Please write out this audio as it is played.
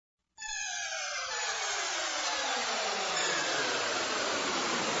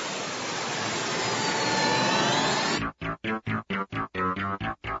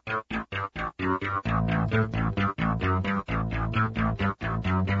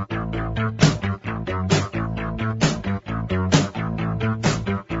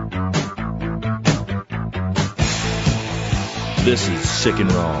This is Sick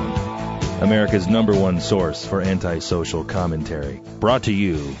and Wrong, America's #1 source for antisocial commentary. Brought to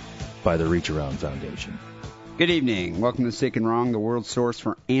you by the Reach Around Foundation. Good evening. Welcome to Sick and Wrong, the world's source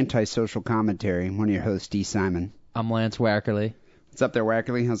for antisocial commentary. I'm one of your hosts, D. Simon. I'm Lance Wackerly. What's up there,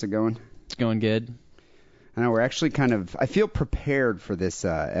 Wackerly? How's it going? It's going good. I know we're actually I feel prepared for this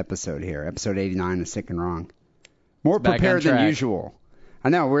episode here, episode 89 of Sick and Wrong. More prepared than usual. I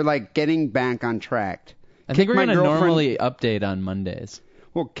know, we're like getting back on track. I think we're going to normally update on Mondays.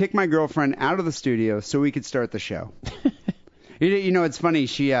 Well, kick my girlfriend out of the studio so we could start the show. You know, it's funny.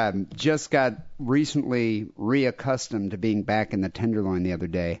 She just got recently reaccustomed to being back in the Tenderloin the other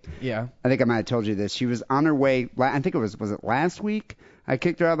day. Yeah. I think I might have told you this. She was on her way. I think was it last week? I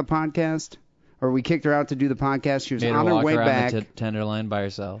kicked her out of the podcast, or we kicked her out to do the podcast. She was on her way back. The Tenderloin by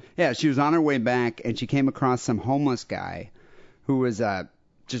herself. Yeah, she was on her way back, and she came across some homeless guy who was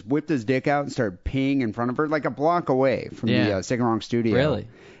just whipped his dick out and started peeing in front of her, like a block away from the Sick and Wrong studio. Really?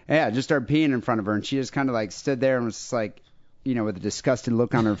 Yeah, just started peeing in front of her, and she just kind of like stood there and was just like, you know, with a disgusted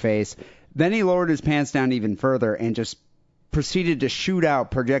look on her face. Then he lowered his pants down even further and just proceeded to shoot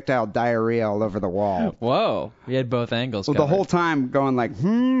out projectile diarrhea all over the wall. Whoa. He had both angles Well, covered. the whole time going like, He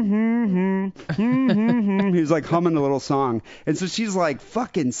was like humming a little song. And so she's like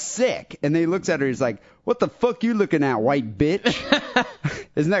fucking sick. And then he looks at her, he's like, what the fuck you looking at, white bitch?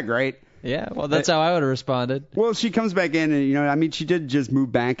 Isn't that great? Yeah, well, that's how I would have responded. Well, she comes back in and, you know, I mean, she did just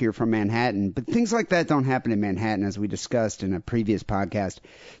move back here from Manhattan, but things like that don't happen in Manhattan, as we discussed in a previous podcast.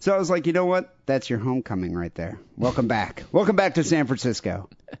 So I was like, you know what? That's your homecoming right there. Welcome back. Welcome back to San Francisco.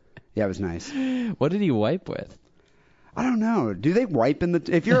 Yeah, it was nice. What did he wipe with? I don't know. Do they wipe in the...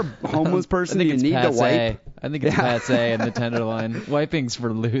 If you're a homeless person, do you need to wipe? I think it's passe in the Tenderloin. Wiping's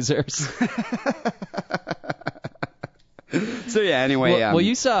for losers. So yeah, anyway. Well,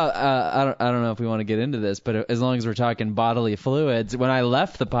 you saw. I don't know if we want to get into this, but as long as we're talking bodily fluids, when I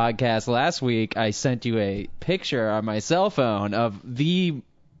left the podcast last week, I sent you a picture on my cell phone of the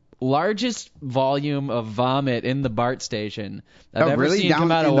largest volume of vomit in the BART station I've ever really? seen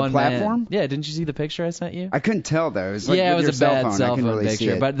come out of one platform? man. Yeah, didn't you see the picture I sent you? I couldn't tell though. It was like it with was your a bad phone. cell I couldn't phone really see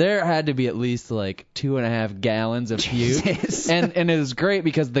picture, it. but there had to be at least like 2.5 gallons of puke, and it was great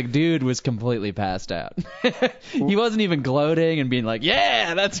because the dude was completely passed out. He wasn't even gloating and being like,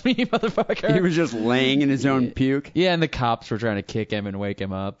 "Yeah, that's me, motherfucker." He was just laying in his own puke. Yeah, and the cops were trying to kick him and wake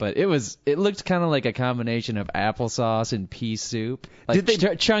him up, but it looked kind of like a combination of applesauce and pea soup, like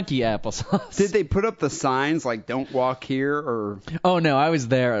chunky applesauce. Did they put up the signs like "Don't walk here" or? Oh no, I was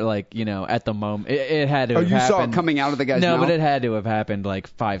there, like, you know, at the moment. It had to have happened. Oh, you saw it coming out of the guy's mouth? No, but it had to have happened like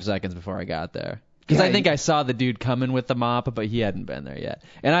 5 seconds before I got there. Because I think I saw the dude coming with the mop, but he hadn't been there yet.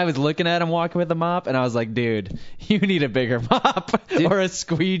 And I was looking at him walking with the mop, and I was like, dude, you need a bigger mop or a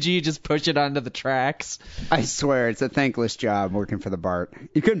squeegee. Just push it onto the tracks. I swear, it's a thankless job working for the BART.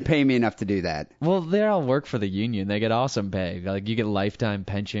 You couldn't pay me enough to do that. Well, they all work for the union. They get awesome pay. Like, you get lifetime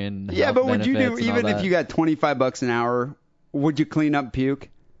pension. Yeah, but would you do, even if you got $25 an hour, would you clean up puke?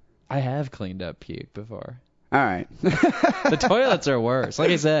 I have cleaned up puke before. All right. The toilets are worse.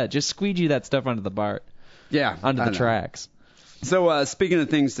 Like I said, just squeegee that stuff onto the BART. Yeah. Onto the tracks. So, speaking of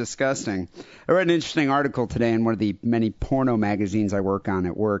things disgusting, I read an interesting article today in one of the many porno magazines I work on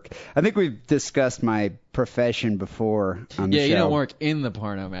at work. I think we've discussed my profession before on the show. Yeah, you don't work in the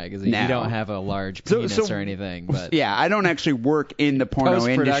porno magazine. No. You don't have a large penis or anything. But yeah, I don't actually work in the porno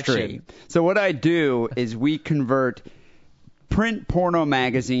industry. So what I do is we convert print porno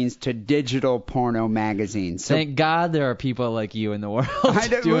magazines to digital porno magazines. So, thank God there are people like you in the world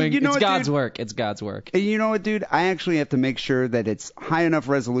doing. It's God's work. It's God's work. You know what, dude? I actually have to make sure that it's high enough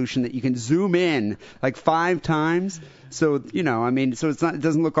resolution that you can zoom in like 5 times. So, you know, I mean, so it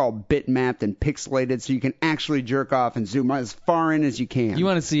doesn't look all bitmapped and pixelated, so you can actually jerk off and zoom as far in as you can. You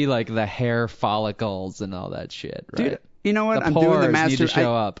want to see like the hair follicles and all that shit, right? Dude, you know what? The I'm doing the pores need to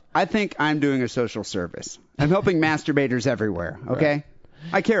show up. I think I'm doing a social service. I'm helping masturbators everywhere, okay? Right.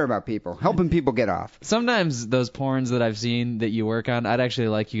 I care about people, helping people get off. Sometimes those porns that I've seen that you work on, I'd actually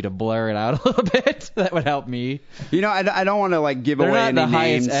like you to blur it out a little bit. That would help me. You know, I don't want to like give away any names. They're not the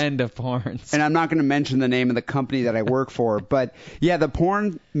highest end of porns. And I'm not going to mention the name of the company that I work for. But yeah, the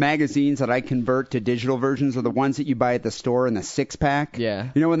porn magazines that I convert to digital versions are the ones that you buy at the store in the 6-pack. Yeah.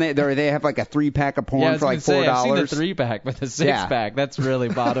 You know when they have like a 3-pack of porn for like $4. I've seen the 3-pack, but the 6-pack, that's really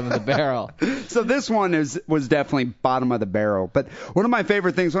bottom of the barrel. So this one was definitely bottom of the barrel. But one of my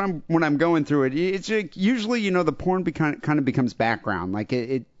favorite things when I'm going through it, it's like, usually, you know, the porn kind of becomes background. Like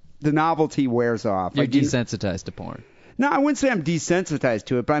the novelty wears off. You're like, desensitized to porn. No, I wouldn't say I'm desensitized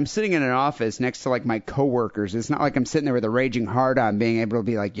to it, but I'm sitting in an office next to like my coworkers. It's not like I'm sitting there with a raging hard on being able to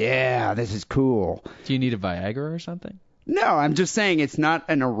be like, yeah, this is cool. Do you need a Viagra or something? No, I'm just saying it's not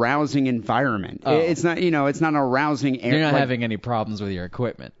an arousing environment. Oh. It's not, it's not an arousing area. You're not having any problems with your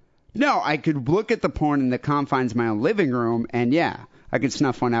equipment. No, I could look at the porn in the confines of my own living room, and yeah, I could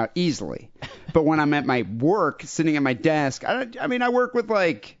snuff one out easily. But when I'm at my work, sitting at my desk, I work with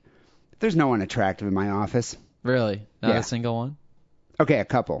there's no one attractive in my office. Really? Not Yeah. a single one? Okay, a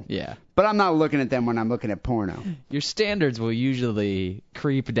couple. Yeah. But I'm not looking at them when I'm looking at porno. Your standards will usually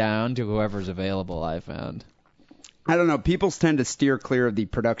creep down to whoever's available, I found. I don't know. People tend to steer clear of the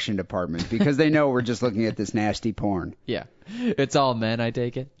production department because they know we're just looking at this nasty porn. Yeah. It's all men, I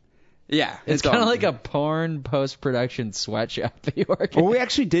take it? Yeah. It's kind of like a porn post-production sweatshop that you work Well, in. we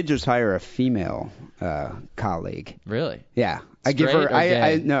actually did just hire a female colleague. Really? Yeah. I give Straight her. or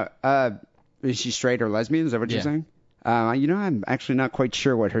gay? No. Is she straight or lesbian? Is that what you're Yeah. saying? I'm actually not quite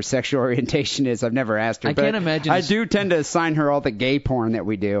sure what her sexual orientation is. I've never asked her. I but can't imagine I do tend to assign her all the gay porn that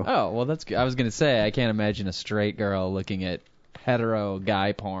we do. Oh, well, that's good. I was going to say, I can't imagine a straight girl looking at hetero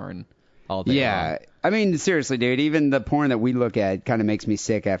guy porn all day Yeah. long. I mean, seriously, dude, even the porn that we look at kind of makes me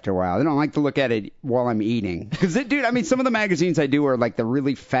sick after a while. I don't like to look at it while I'm eating. Because, dude, I mean, some of the magazines I do are like the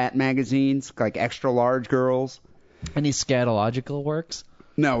really fat magazines, like extra large girls. Any scatological works?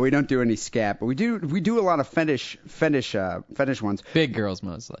 No, we don't do any scat, but we do a lot of fetish ones. Big girls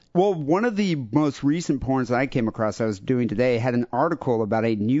mostly. Well, one of the most recent porns that I came across I was doing today had an article about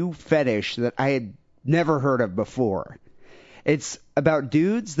a new fetish that I had never heard of before. It's about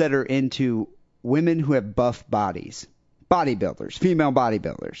dudes that are into women who have buff bodies. Bodybuilders, female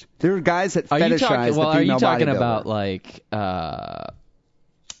bodybuilders. There are guys that fetishize the female bodybuilder. Are you talking about like a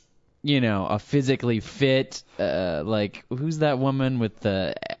physically fit who's that woman with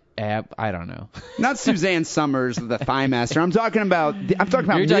the ab? I don't know. Not Suzanne Summers, the Thigh Master. I'm talking about You're talking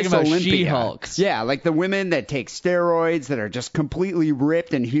Miss about Olympia. She-Hulks. Yeah, like the women that take steroids that are just completely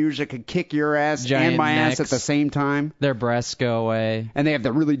ripped and huge that could kick your ass Giant and my necks. ass at the same time. Their breasts go away. And they have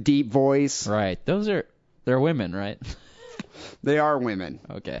the really deep voice. Right. They're women, right? They are women.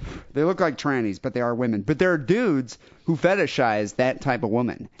 Okay. They look like trannies, but they are women. But there are dudes who fetishize that type of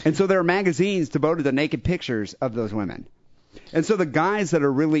woman. And so there are magazines devoted to naked pictures of those women. And so the guys that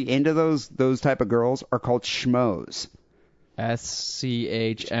are really into those type of girls are called schmoes.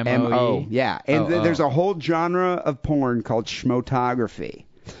 SCHMOE. M-O, yeah. And Oh. there's a whole genre of porn called schmotography,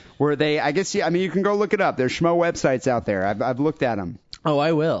 where you can go look it up. There's schmo websites out there. I've looked at them. Oh,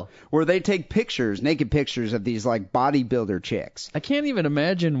 I will. Where they take pictures, naked pictures of these like bodybuilder chicks. I can't even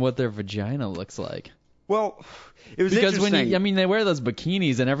imagine what their vagina looks like. Well, it was Because interesting. they wear those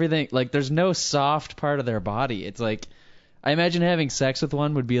bikinis and everything. Like, there's no soft part of their body. It's like, I imagine having sex with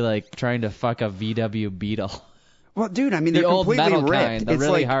one would be like trying to fuck a VW Beetle. Well, dude, I mean, The they're old completely metal ripped. kind, the It's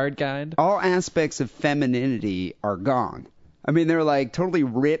really like hard kind. all aspects of femininity are gone. I mean, they're like totally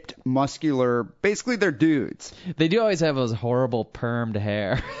ripped, muscular. Basically, they're dudes, They do always have those horrible permed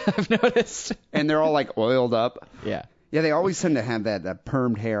hair, I've noticed. and they're all like oiled up. Yeah. Yeah, they always tend to have that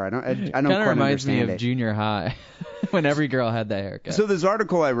permed hair. I don't Kind quite of reminds me understand of it. junior high, when every girl had that haircut. So this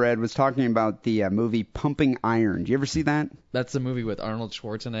article I read was talking about the movie Pumping Iron. Do you ever see that? That's the movie with Arnold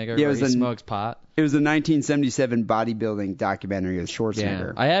Schwarzenegger Yeah, it where was he a- smokes pot. It was a 1977 bodybuilding documentary with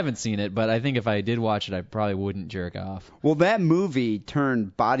Schwarzenegger. I haven't seen it, but I think if I did watch it, I probably wouldn't jerk off. Well, that movie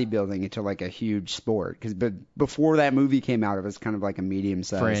turned bodybuilding into like a huge sport because before that movie came out, it was kind of like a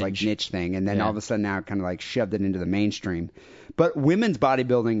medium-sized like Fringe. niche thing, and then Yeah. all of a sudden now it kind of like shoved it into the mainstream. But women's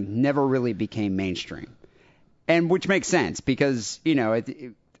bodybuilding never really became mainstream, and which makes sense because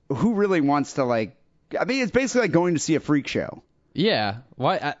who really wants to like? I mean, it's basically like going to see a freak show. Yeah.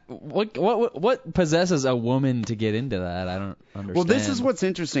 Why? What possesses a woman to get into that? I don't understand. Well, this is what's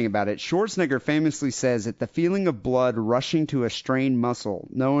interesting about it. Schwarzenegger famously says that the feeling of blood rushing to a strained muscle,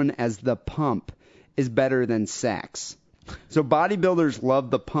 known as the pump, is better than sex. So bodybuilders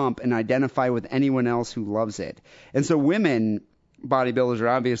love the pump and identify with anyone else who loves it. And so women bodybuilders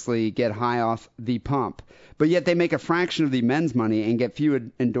obviously get high off the pump, but yet they make a fraction of the men's money and get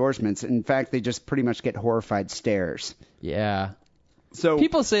few endorsements. In fact, they just pretty much get horrified stares. Yeah. So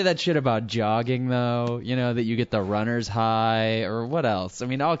People say that shit about jogging, though, that you get the runner's high, or what else? I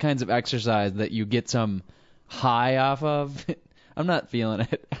mean, all kinds of exercise that you get some high off of. I'm not feeling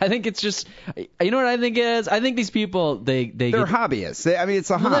it. I think it's just, you know what I think it is? I think these people, they're hobbyists. I mean, it's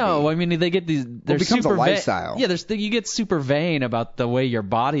a hobby. No, I mean, they get these, they're it becomes super a lifestyle. Yeah, you get super vain about the way your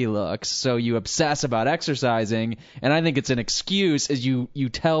body looks, so you obsess about exercising, and I think it's an excuse as you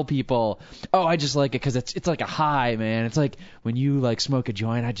tell people, oh, I just like it because it's like a high, man. It's like when you like smoke a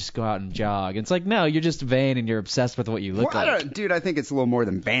joint, I just go out and jog. It's like, no, you're just vain and you're obsessed with what you look like. Dude, I think it's a little more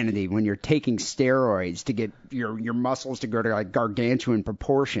than vanity when you're taking steroids to get your muscles to go to like gargantuan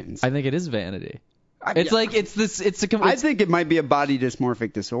proportions. I think it is vanity. It's like it's this. It's a. I think it might be a body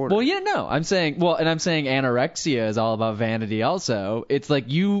dysmorphic disorder. Well, yeah, no. I'm saying anorexia is all about vanity. Also, it's like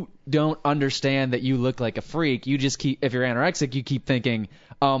you don't understand that you look like a freak. You just keep, if you're anorexic, you keep thinking,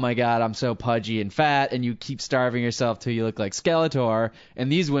 oh my God, I'm so pudgy and fat, and you keep starving yourself till you look like Skeletor.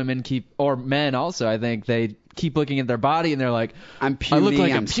 And these women or men also, I think they keep looking at their body and they're like, I'm puny, I look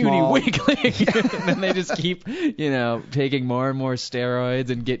like I'm a puny small. weakling. And then they just keep, taking more and more steroids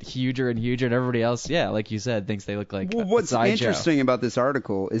and get huger and huger, and everybody else, yeah, like you said, thinks they look like Well, a what's sideshow. interesting about this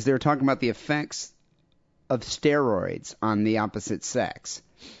article is they're talking about the effects of steroids on the opposite sex.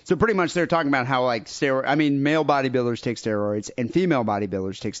 So pretty much they're talking about how male bodybuilders take steroids and female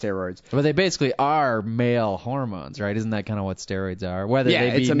bodybuilders take steroids. But they basically are male hormones, right? Isn't that kind of what steroids are? Whether Yeah,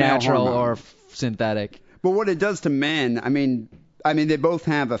 they be it's a male natural hormone. or synthetic. But what it does to men, I mean they both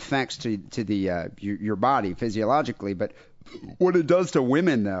have effects to the your body physiologically, but what it does to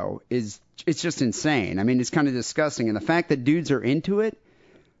women though is it's just insane. I mean, it's kind of disgusting, and the fact that dudes are into it,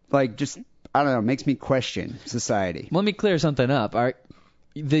 like, just, I don't know, makes me question society. Let me clear something up.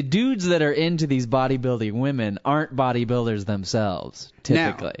 The dudes that are into these bodybuilding women aren't bodybuilders themselves,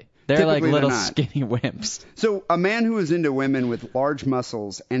 typically. They're like typically little they're not. skinny wimps. So a man who is into women with large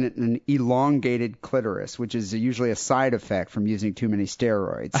muscles and an elongated clitoris, which is usually a side effect from using too many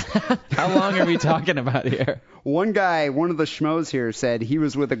steroids. How long are we talking about here? One of the schmoes here said he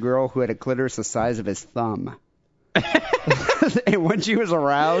was with a girl who had a clitoris the size of his thumb. And when she was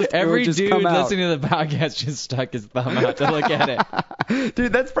aroused, it Every would just dude come out. listening to the podcast just stuck his thumb out to look at it.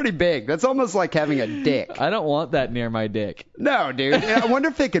 Dude, that's pretty big. That's almost like having a dick. I don't want that near my dick. No, dude. I wonder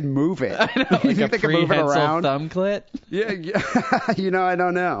if they could move it. I know, You like think a they could move it prehensile around? thumb clit. Yeah. I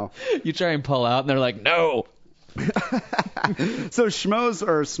don't know. You try and pull out, and they're like, no. So schmoes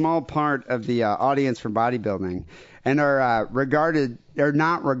are a small part of the audience for bodybuilding and are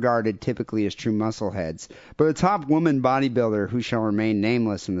not regarded typically as true muscleheads. But a top woman bodybuilder, who shall remain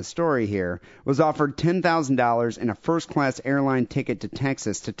nameless in the story here, was offered $10,000 and a first-class airline ticket to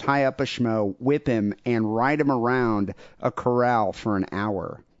Texas to tie up a schmo, whip him, and ride him around a corral for an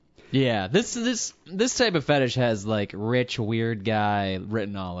hour. Yeah, this type of fetish has like rich weird guy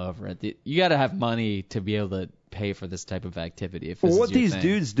written all over it. You got to have money to be able to pay for this type of activity. If this Well, what is your these thing.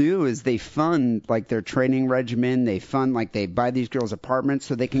 dudes do is they fund like their training regimen. They fund like they buy these girls apartments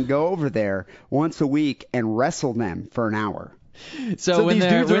so they can go over there once a week and wrestle them for an hour. So when these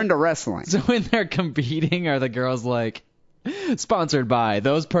they're- dudes are when- into wrestling. So when they're competing, are the girls like, sponsored by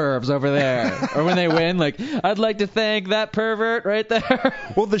those pervs over there? Or when they win, like, I'd like to thank that pervert right there.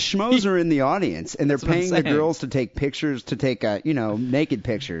 Well, the schmoes are in the audience, and they're That's what I'm paying the saying. girls to take pictures, naked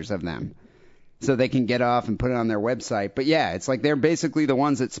pictures of them, so they can get off and put it on their website. But yeah, it's like they're basically the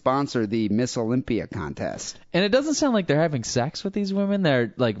ones that sponsor the Miss Olympia contest. And it doesn't sound like they're having sex with these women.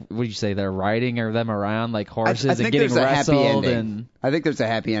 They're like, what do you say? They're riding them around like horses I and think getting there's a happy wrestled. ending. And I think there's a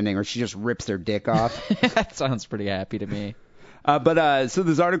happy ending where she just rips their dick off. that sounds pretty happy to me. So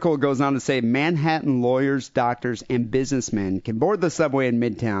this article goes on to say Manhattan lawyers, doctors, and businessmen can board the subway in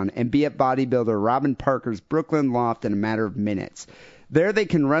Midtown and be at bodybuilder Robin Parker's Brooklyn loft in a matter of minutes. There they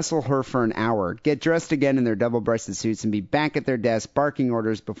can wrestle her for an hour, get dressed again in their double-breasted suits, and be back at their desk barking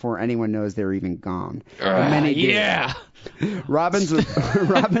orders before anyone knows they're even gone. And many do. Yeah. Robin's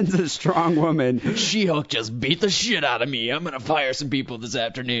a strong woman. She-Hulk just beat the shit out of me. I'm going to fire some people this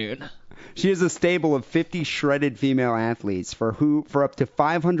afternoon. She has a stable of 50 shredded female athletes for up to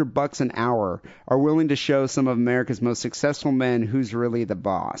 $500 an hour are willing to show some of America's most successful men who's really the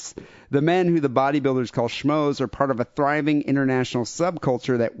boss. The men who the bodybuilders call schmoes are part of a thriving international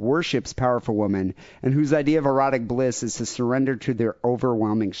subculture that worships powerful women and whose idea of erotic bliss is to surrender to their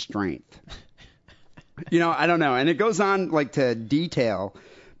overwhelming strength. I don't know. And it goes on like to detail.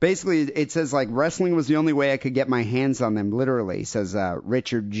 Basically, it says like wrestling was the only way I could get my hands on them, literally, says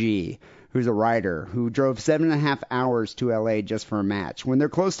Richard G., who's a rider, who drove 7.5 hours to L.A. just for a match. When they're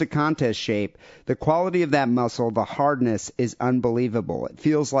close to contest shape, the quality of that muscle, the hardness, is unbelievable. It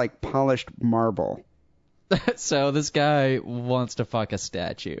feels like polished marble. So this guy wants to fuck a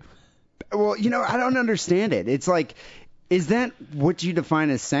statue. Well, I don't understand it. It's like, is that what you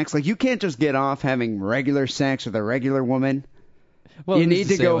define as sex? Like, you can't just get off having regular sex with a regular woman. Well, You who's need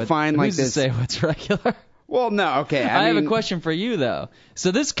to say go what- find, like, who's this- to say what's regular? Well, no, okay. I mean, have a question for you, though.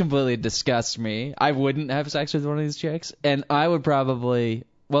 So this completely disgusts me. I wouldn't have sex with one of these chicks, and I would probably...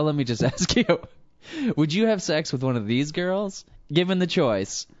 Well, let me just ask you. Would you have sex with one of these girls, given the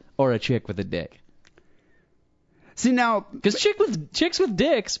choice, or a chick with a dick? See, now... Because chicks with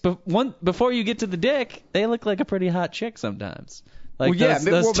dicks, before you get to the dick, they look like a pretty hot chick sometimes. Like Well, yeah,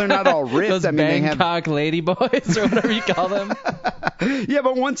 well, they're not all ripped. Those I mean, they have- Bangkok lady boys or whatever you call them. Yeah,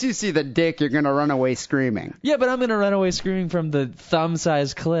 but once you see the dick, you're going to run away screaming. Yeah, but I'm gonna run away screaming from the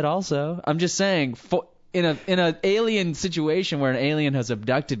thumb-sized clit. Also, I'm just saying, in a alien situation where an alien has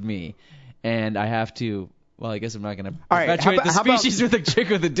abducted me, and I have to. Well, I guess I'm not gonna All right, perpetuate the how about- species with a chick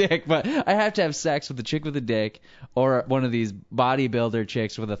with a dick, but I have to have sex with a chick with a dick or one of these bodybuilder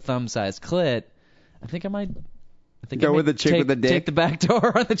chicks with a thumb-sized clit. I think I might. Go with the chick with the dick? Take the back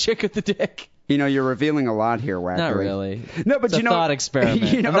door on the chick with the dick. You know, you're revealing a lot here, Wackery. Not really. No, but It's you a know, thought experiment.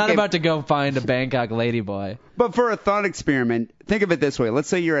 you know, I'm not okay. about to go find a Bangkok ladyboy. But for a thought experiment, think of it this way. Let's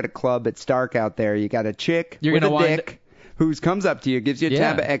say you're at a club, it's dark out there, you got a chick You're with gonna a wind- dick who comes up to you, gives you a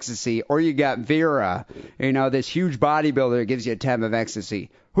tab Yeah. of ecstasy, or you got Vera, you know, this huge bodybuilder gives you a tab of ecstasy.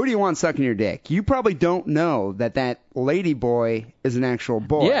 Who do you want sucking your dick? You probably don't know that lady boy is an actual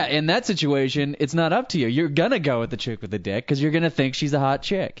boy. Yeah, in that situation, it's not up to you. You're gonna go with the chick with the dick because you're gonna think she's a hot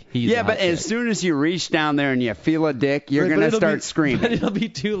chick. He's Yeah, a but hot as chick. soon as you reach down there and you feel a dick, you're But going to it'll start be- But screaming. it'll be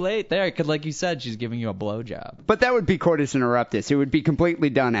too late there because, like you said, she's giving you a blowjob. But that would be coitus interruptus. It would be completely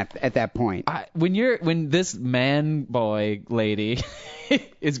done at that point. When this man boy lady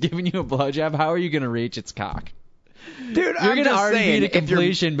is giving you a blowjob, how are you gonna reach its cock? Dude, You're I'm gonna just already saying, be to if you're-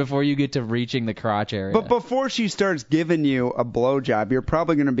 completion before you get to reaching the crotch area. But before she starts giving you a blowjob, you're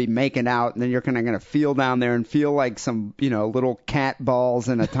probably going to be making out, and then you're kind of going to feel down there and feel like some, little cat balls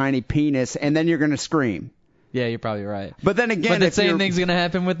and a tiny penis, and then you're going to scream. yeah, you're probably right. But then again, But the if same you're- thing's gonna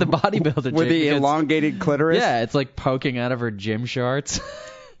happen with the bodybuilder chick. with the because- elongated clitoris. Yeah, it's like poking out of her gym shorts.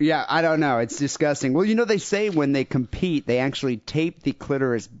 Yeah, I don't know. It's disgusting. Well, they say when they compete, they actually tape the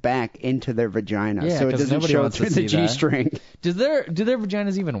clitoris back into their vagina, Yeah, so it 'cause doesn't nobody show wants to through the see that. G-string. Do their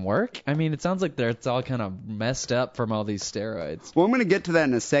vaginas even work? I mean, it sounds like it's all kind of messed up from all these steroids. Well, I'm going to get to that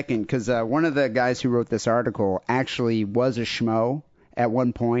in a second because one of the guys who wrote this article actually was a schmo at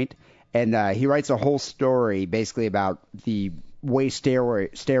one point, and he writes a whole story basically about the way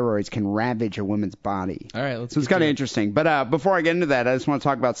steroids can ravage a woman's body. All right, let's. So it's get kind to of it. interesting. But before I get into that, I just want to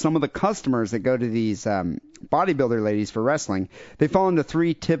talk about some of the customers that go to these bodybuilder ladies for wrestling. They fall into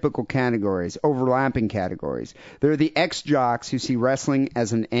three typical categories, overlapping categories. They're the ex-jocks who see wrestling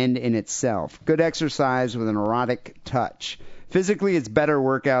as an end in itself. Good exercise with an erotic touch. Physically, it's better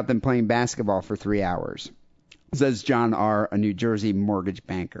workout than playing basketball for 3 hours, says John R., a New Jersey mortgage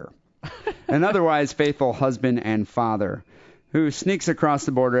banker. An otherwise faithful husband and father who sneaks across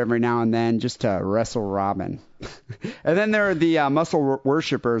the border every now and then just to wrestle Robin. And then there are the muscle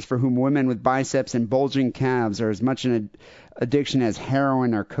worshippers for whom women with biceps and bulging calves are as much an addiction as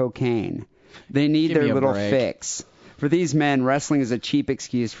heroin or cocaine. They need Give me their a little break. fix. For these men, wrestling is a cheap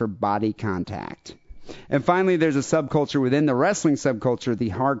excuse for body contact. And finally, there's a subculture within the wrestling subculture,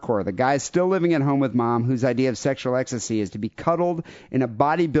 the hardcore, the guys still living at home with mom whose idea of sexual ecstasy is to be cuddled in a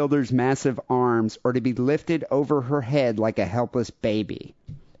bodybuilder's massive arms or to be lifted over her head like a helpless baby.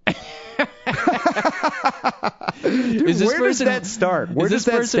 Dude, Is this where does person- that start? Where Is does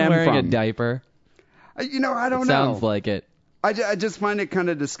this that person stem wearing from? a diaper? I don't know. Sounds like it. I just find it kind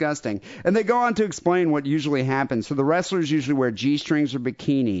of disgusting. And they go on to explain what usually happens. So the wrestlers usually wear G-strings or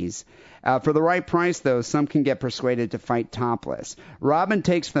bikinis. For the right price, though, some can get persuaded to fight topless. Robin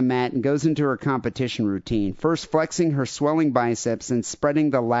takes the mat and goes into her competition routine, first flexing her swelling biceps and spreading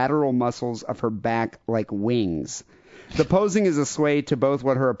the lateral muscles of her back like wings. The posing is a sway to both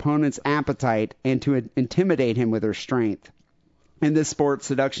what her opponent's appetite and to intimidate him with her strength. In this sport,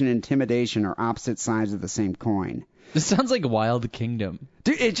 seduction and intimidation are opposite sides of the same coin. This sounds like Wild Kingdom.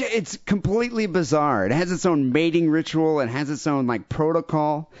 Dude, it's completely bizarre. It has its own mating ritual. It has its own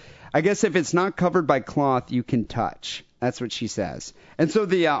protocol. I guess if it's not covered by cloth, you can touch. That's what she says. And so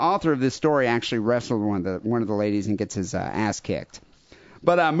the author of this story actually wrestled one of the ladies and gets his ass kicked.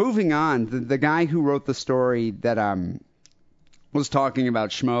 But moving on, the guy who wrote the story that was talking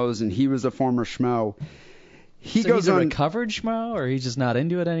about schmoes, and he was a former schmo. He So goes he's a on. recovered schmo, or he's just not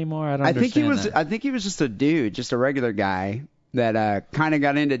into it anymore? I don't I think he understand was. that. I think he was just a dude, just a regular guy that kind of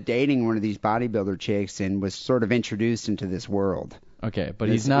got into dating one of these bodybuilder chicks and was sort of introduced into this world. Okay, but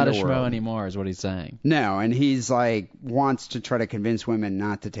This he's not a underworld. schmo anymore, is what he's saying. No, and he's wants to try to convince women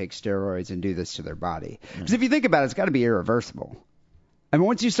not to take steroids and do this to their body. Because if you think about it, it's got to be irreversible. I mean,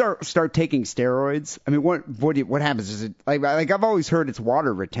 once you start taking steroids, I mean, what happens? Is it like I've always heard it's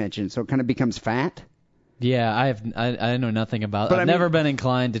water retention, so it kind of becomes fat. Yeah, I know nothing about. But I've I mean- never been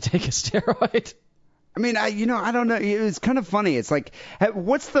inclined to take a steroid. I mean, I don't know. It's kind of funny. It's like,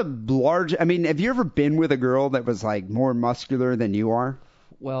 what's the large? I mean, have you ever been with a girl that was more muscular than you are?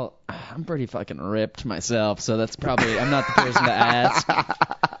 Well, I'm pretty fucking ripped myself, so that's probably I'm not the person to ask.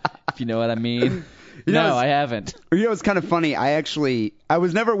 If you know what I mean. No, I haven't. You know, it's kind of funny. I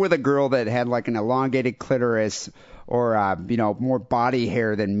was never with a girl that had like an elongated clitoris or, more body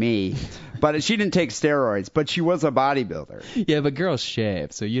hair than me. But she didn't take steroids, but she was a bodybuilder. Yeah, but girls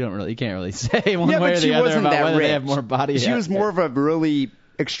shave, so you can't really say one way or she the other wasn't about that whether rich. they have more body hair. She was more of a really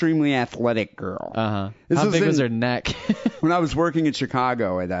extremely athletic girl. How big was her neck? When I was working in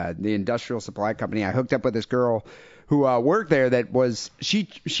Chicago at the industrial supply company, I hooked up with this girl who worked there that was she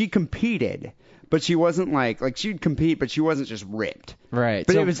competed, but she wasn't like she'd compete, but she wasn't just ripped. Right.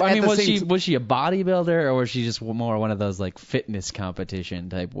 But so, it was was she a bodybuilder, or was she just more one of those like fitness competition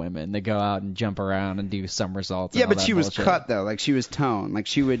type women that go out and jump around and do somersaults? Yeah, and all but that she was bullshit? cut though. Like she was toned. Like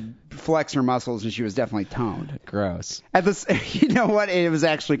she would flex her muscles, and she was definitely toned. Gross. At this, you know what? It was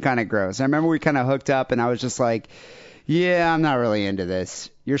actually kind of gross. I remember we kind of hooked up, and I was just like, "Yeah, I'm not really into this.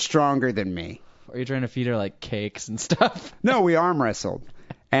 You're stronger than me." Are you trying to feed her like cakes and stuff? No, we arm wrestled.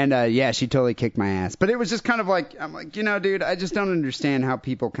 And, she totally kicked my ass. But it was just kind of like, I'm like, dude, I just don't understand how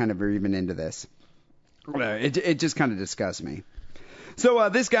people kind of are even into this. It just kind of disgusts me. So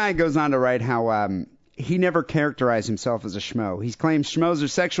this guy goes on to write how he never characterized himself as a schmo. He claims schmoes are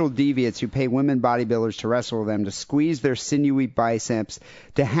sexual deviants who pay women bodybuilders to wrestle with them, to squeeze their sinewy biceps,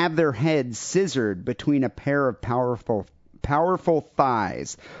 to have their heads scissored between a pair of powerful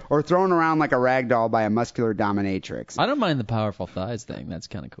thighs, or thrown around like a rag doll by a muscular dominatrix. I don't mind the powerful thighs thing. That's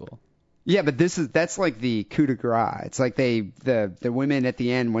kind of cool. Yeah, but that's like the coup de grace. It's like the women at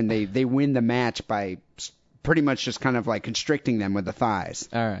the end when they win the match by pretty much just kind of like constricting them with the thighs.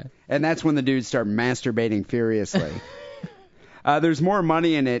 All right. And that's when the dudes start masturbating furiously. There's more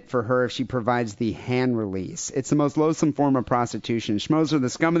money in it for her if she provides the hand release. It's the most loathsome form of prostitution. Schmoes are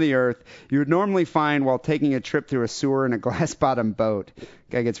the scum of the earth you would normally find while taking a trip through a sewer in a glass-bottom boat.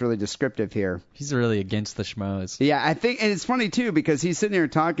 Guy gets really descriptive here. He's really against the schmoes. Yeah, I think, and it's funny too because he's sitting here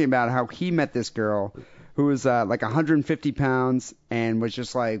talking about how he met this girl who was like 150 pounds and was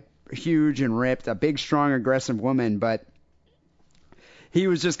just like huge and ripped, a big, strong, aggressive woman, but he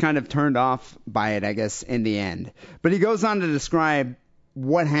was just kind of turned off by it, I guess, in the end. But he goes on to describe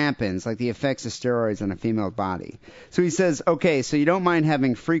what happens, like the effects of steroids on a female body. So he says, okay, so you don't mind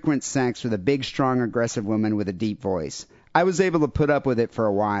having frequent sex with a big, strong, aggressive woman with a deep voice. I was able to put up with it for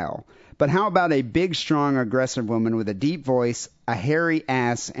a while. But how about a big, strong, aggressive woman with a deep voice, a hairy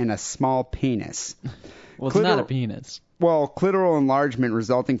ass, and a small penis? Well, it's not a penis. Well, clitoral enlargement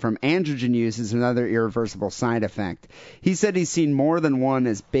resulting from androgen use is another irreversible side effect. He said he's seen more than one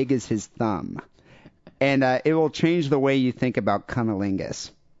as big as his thumb. And it will change the way you think about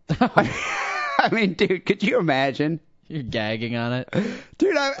cunnilingus. I mean, dude, could you imagine? You're gagging on it.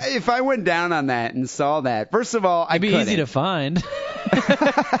 Dude, if I went down on that and saw that, first of all, It'd be easy to find.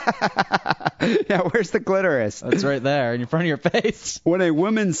 Yeah, where's the clitoris? It's right there in front of your face. When a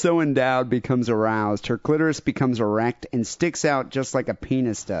woman so endowed becomes aroused, her clitoris becomes erect and sticks out just like a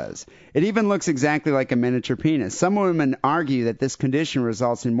penis does. It even looks exactly like a miniature penis. Some women argue that this condition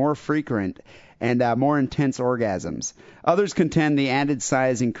results in more frequent and more intense orgasms. Others contend the added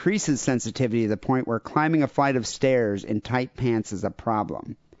size increases sensitivity to the point where climbing a flight of stairs in tight pants is a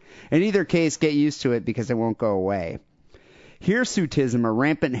problem. In either case, get used to it because it won't go away. Hirsutism, or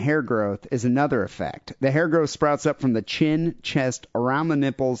rampant hair growth, is another effect. The hair growth sprouts up from the chin, chest, around the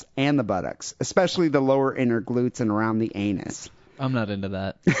nipples, and the buttocks, especially the lower inner glutes and around the anus. I'm not into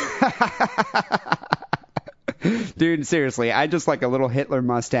that. Dude, seriously, I just like a little Hitler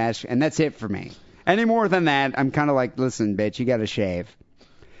mustache, and that's it for me. Any more than that, I'm kind of like, listen, bitch, you got to shave.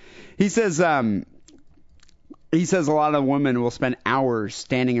 He says a lot of women will spend hours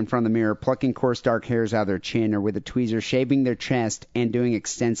standing in front of the mirror, plucking coarse dark hairs out of their chin or with a tweezer, shaving their chest, and doing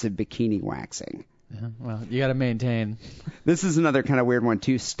extensive bikini waxing. Yeah, well, you got to maintain. This is another kind of weird one,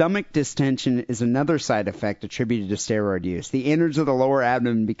 too. Stomach distension is another side effect attributed to steroid use. The innards of the lower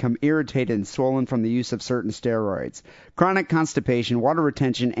abdomen become irritated and swollen from the use of certain steroids. Chronic constipation, water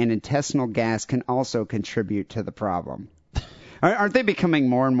retention, and intestinal gas can also contribute to the problem. Aren't they becoming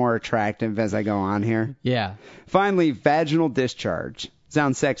more and more attractive as I go on here? Yeah. Finally, vaginal discharge.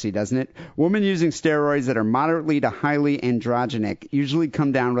 Sounds sexy, doesn't it? Women using steroids that are moderately to highly androgenic usually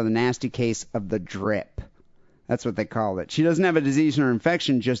come down with a nasty case of the drip. That's what they call it. She doesn't have a disease or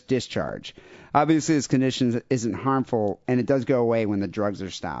infection, just discharge. Obviously, this condition isn't harmful, and it does go away when the drugs are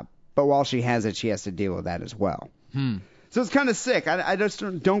stopped. But while she has it, she has to deal with that as well. So it's kind of sick. I just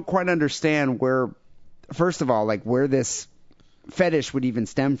don't quite understand where, first of all, like where this fetish would even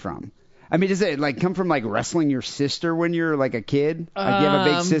stem from. I mean, does it like come from like wrestling your sister when you're like a kid? Like you have a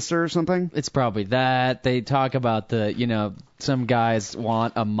big sister or something? It's probably that. They talk about some guys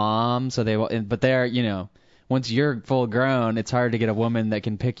want a mom, so but they're, once you're full grown, it's hard to get a woman that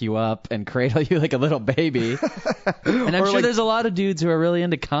can pick you up and cradle you like a little baby. And I'm sure there's a lot of dudes who are really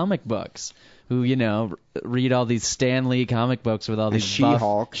into comic books who, read all these Stan Lee comic books with all these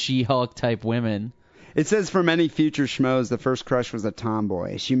She-Hulk type women. It says, for many future schmoes, the first crush was a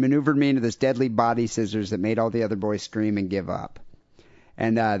tomboy. She maneuvered me into this deadly body scissors that made all the other boys scream and give up.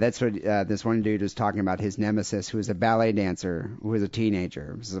 And that's what this one dude was talking about, his nemesis, who was a ballet dancer, who was a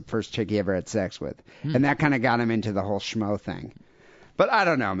teenager. It was the first chick he ever had sex with. And that kind of got him into the whole schmo thing. But I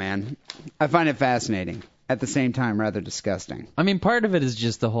don't know, man. I find it fascinating. At the same time, rather disgusting. I mean, part of it is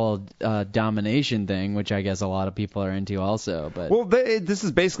just the whole domination thing, which I guess a lot of people are into also. But well, this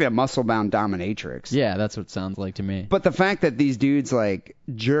is basically a muscle-bound dominatrix. Yeah, that's what it sounds like to me. But the fact that these dudes,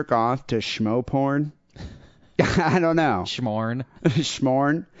 jerk off to schmo porn... I don't know. Schmorn.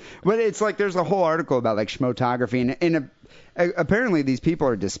 Schmorn. But it's there's a whole article about schmotography, and apparently these people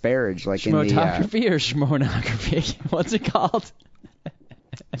are disparaged. Schmotography or schmonography? What's it called?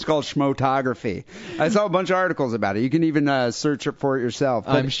 It's called schmotography. I saw a bunch of articles about it. You can even search for it yourself.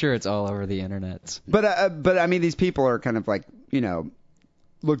 I'm sure it's all over the internet. But I mean, these people are kind of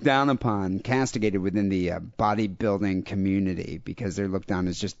looked down upon, castigated within the bodybuilding community because they're looked down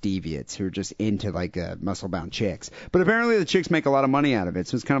as just deviants who are just into muscle-bound chicks. But apparently the chicks make a lot of money out of it,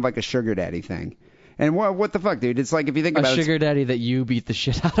 so it's kind of like a sugar daddy thing. And what the fuck, dude? It's if you think about it, a sugar daddy that you beat the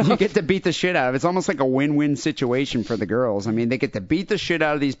shit out of. You get to beat the shit out of. It's almost like a win-win situation for the girls. I mean, they get to beat the shit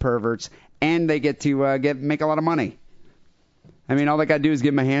out of these perverts, and they get to make a lot of money. I mean, all they got to do is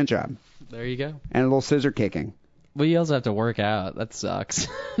give them a hand job. There you go. And a little scissor kicking. Well, you also have to work out. That sucks.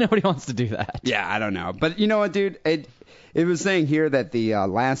 Nobody wants to do that. Yeah, I don't know. But you know what, dude? It was saying here that the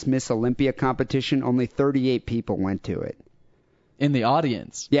last Miss Olympia competition, only 38 people went to it. In the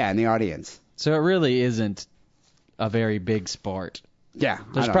audience? Yeah, in the audience. So it really isn't a very big sport. Yeah.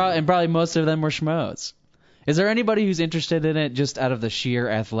 And probably most of them were schmoes. Is there anybody who's interested in it just out of the sheer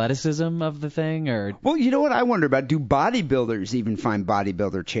athleticism of the thing, or? Well, you know what I wonder about? Do bodybuilders even find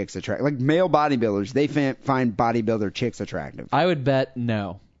bodybuilder chicks attractive? Like male bodybuilders, they find bodybuilder chicks attractive. I would bet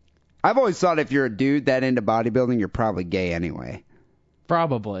no. I've always thought if you're a dude that into bodybuilding, you're probably gay anyway.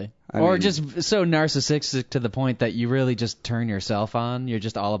 Probably. Or just so narcissistic to the point that you really just turn yourself on. You're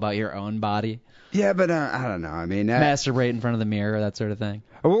just all about your own body. Yeah, but I don't know. I mean, masturbate in front of the mirror, that sort of thing.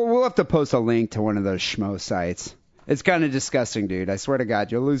 We'll have to post a link to one of those schmo sites. It's kind of disgusting, dude. I swear to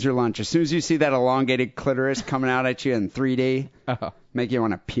God, you'll lose your lunch as soon as you see that elongated clitoris coming out at you in 3D. Make you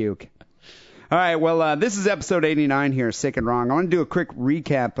want to puke. All right, well, this is episode 89 here, Sick and Wrong. I want to do a quick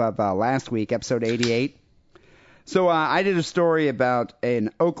recap of last week, episode 88. So I did a story about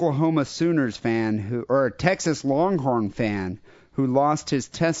an Oklahoma Sooners fan or a Texas Longhorn fan who lost his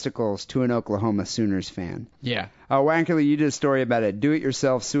testicles to an Oklahoma Sooners fan. Yeah. Wackerly, you did a story about a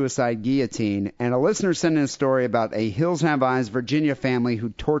do-it-yourself suicide guillotine, and a listener sent in a story about a Hills Have Eyes Virginia family who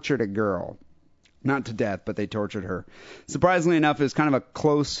tortured a girl. Not to death, but they tortured her. Surprisingly enough, it was kind of a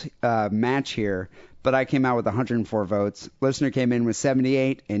close match here, but I came out with 104 votes. Listener came in with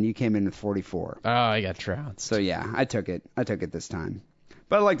 78, and you came in with 44. Oh, I got trounced. So, yeah, I took it. I took it this time.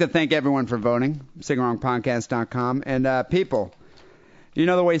 But I'd like to thank everyone for voting, sickandwrongpodcast.com. And, people, you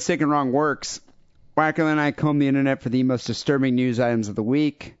know the way Sick and Wrong works. Wackerly and I comb the internet for the most disturbing news items of the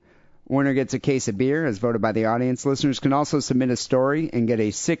week. Winner gets a case of beer, as voted by the audience. Listeners can also submit a story and get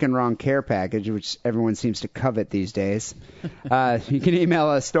a Sick and Wrong care package, which everyone seems to covet these days. You can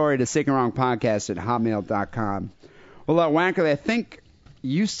email a story to sickandwrongpodcast@hotmail.com. Well, Wackerly, I think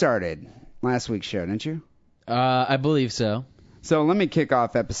you started last week's show, didn't you? I believe so. So let me kick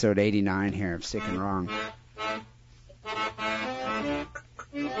off episode 89 here of Sick and Wrong.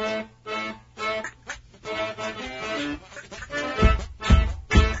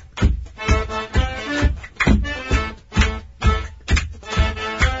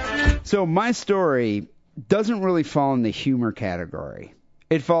 So my story doesn't really fall in the humor category.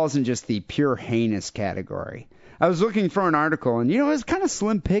 It falls in just the pure heinous category. I was looking for an article, and, it was kind of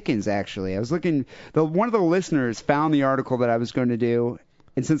slim pickings, actually. I was looking, one of the listeners found the article that I was going to do,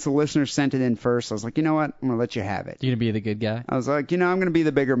 and since the listener sent it in first, I was like, you know what? I'm going to let you have it. You going to be the good guy? I was like, I'm going to be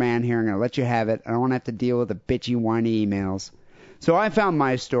the bigger man here. I'm going to let you have it. I don't want to have to deal with the bitchy, whiny emails. So I found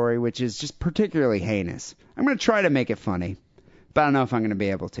my story, which is just particularly heinous. I'm going to try to make it funny. But I don't know if I'm going to be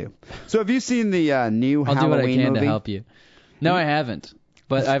able to. So have you seen the new Halloween movie? I'll do what I can to help you. No, I haven't.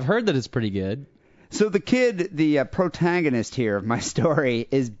 But I've heard that it's pretty good. So the kid, the protagonist here of my story,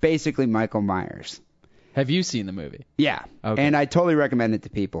 is basically Michael Myers. Have you seen the movie? Yeah. Okay. And I totally recommend it to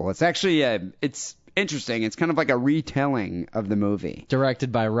people. It's actually, it's interesting. It's kind of like a retelling of the movie.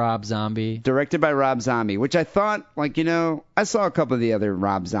 Directed by Rob Zombie. Directed by Rob Zombie, which I thought, like, you know, I saw a couple of the other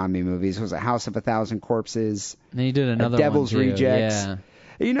Rob Zombie movies. Was it House of a Thousand Corpses? And he did another Devil's one too. Rejects. Yeah.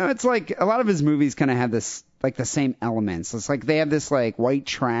 You know, it's like a lot of his movies kind of have this, like, the same elements. It's like they have this, like, white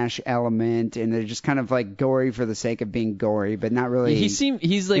trash element, and they're just kind of, like, gory for the sake of being gory, but not really He's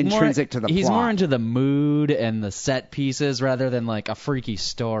like intrinsic more, to the he's plot. more into the mood and the set pieces rather than, like, a freaky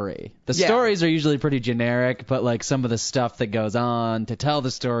story. The Yeah. stories are usually pretty generic, but, like, some of the stuff that goes on to tell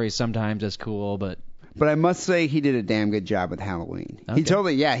the story sometimes is cool, but... But I must say he did a damn good job with Halloween. Okay. He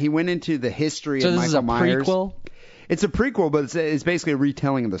totally, he went into the history So of this is a Michael Myers. prequel? It's a prequel, but it's basically a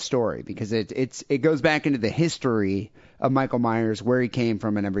retelling of the story because it goes back into the history of Michael Myers, where he came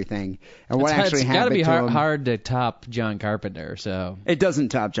from, and everything, and what actually It's got to happened be to him. hard to top John Carpenter, so... It doesn't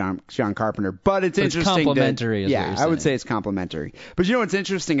top John Carpenter, but it's interesting. It's complimentary, is what you're I would say saying. it's complimentary. But you know what's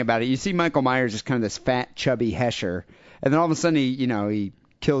interesting about it? You see Michael Myers as kind of this fat, chubby Hesher, and then all of a sudden he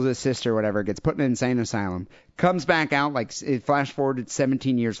kills his sister, or whatever, gets put in an insane asylum, comes back out, like, flash forwarded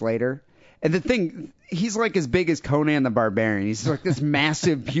 17 years later. And the thing, he's like as big as Conan the Barbarian. He's like this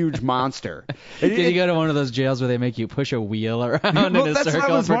massive, huge monster. Did you go to one of those jails where they make you push a wheel around in a that's circle what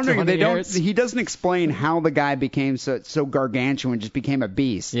I was for wondering. 20 years? He doesn't explain how the guy became so gargantuan, just became a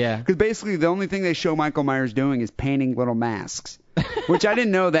beast. Yeah. Because basically the only thing they show Michael Myers doing is painting little masks, which I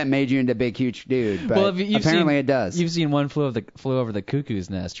didn't know that made you into a big, huge dude. But Well, apparently it does. You've seen One Flew Over the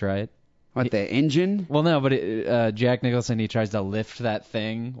Cuckoo's Nest, right? What, the engine? Well, no, but Jack Nicholson, he tries to lift that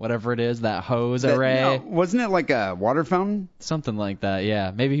thing, whatever it is, that hose array. No, wasn't it like a water fountain? Something like that,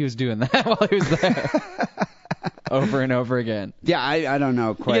 yeah. Maybe he was doing that while he was there. Over and over again. Yeah, I don't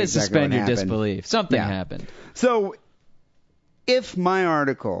know quite You gotta exactly suspend what your happened. disbelief. Something Yeah. happened. So, if my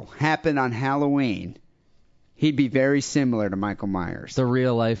article happened on Halloween, he'd be very similar to Michael Myers. The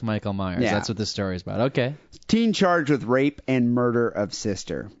real life Michael Myers. Yeah. That's what this story's about. Okay. Teen charged with rape and murder of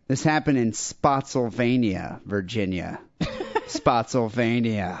sister. This happened in Spotsylvania, Virginia.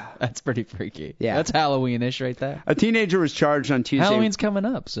 Spotsylvania. That's pretty freaky. Yeah. That's Halloween-ish right there. A teenager was charged on Tuesday. Halloween's coming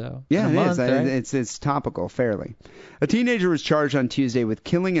up, so. Yeah, in it a is. month, right? It's topical, fairly. A teenager was charged on Tuesday with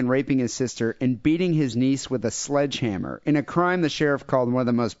killing and raping his sister and beating his niece with a sledgehammer in a crime the sheriff called one of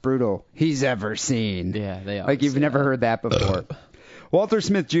the most brutal he's ever seen. Yeah, they are. Like you've never heard that before. Walter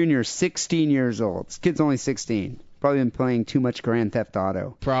Smith Jr., 16 years old. This kid's only 16. Probably been playing too much Grand Theft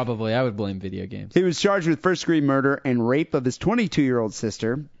Auto. Probably. I would blame video games. He was charged with first-degree murder and rape of his 22-year-old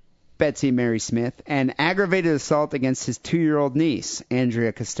sister, Betsy Mary Smith, and aggravated assault against his 2-year-old niece,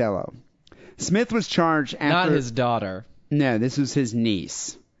 Andrea Costello. Smith was charged after... Not his daughter. No, this was his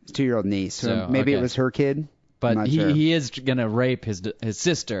niece, his 2-year-old niece. So, maybe okay. it was her kid. I'm But not he, sure. he is going to rape his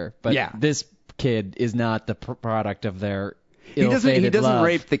sister. But Yeah. this kid is not the product of their He doesn't ill-fated love.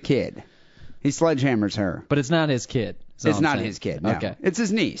 rape the kid. He sledgehammers her. But it's not his kid. is all It's I'm not saying. his kid. No. Okay. It's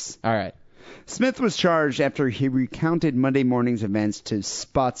his niece. All right. Smith was charged after he recounted Monday morning's events to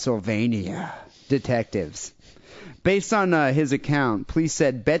Spotsylvania detectives. Based on his account, police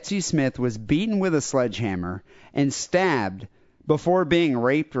said Betsy Smith was beaten with a sledgehammer and stabbed before being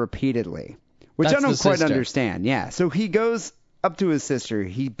raped repeatedly, which That's I don't the quite sister. understand. Yeah, so he goes up to his sister,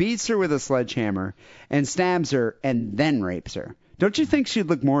 he beats her with a sledgehammer and stabs her and then rapes her. Don't you think she'd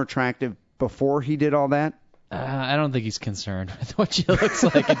look more attractive before he did all that? I don't think he's concerned with what she looks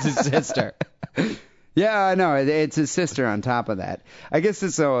like. It's his sister. Yeah, I know. It's his sister on top of that. I guess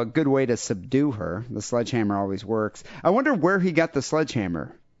it's a good way to subdue her. The sledgehammer always works. I wonder where he got the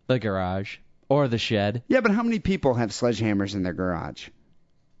sledgehammer. The garage. Or the shed. Yeah, but how many people have sledgehammers in their garage?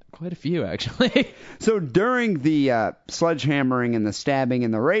 Quite a few, actually. So during the sledgehammering and the stabbing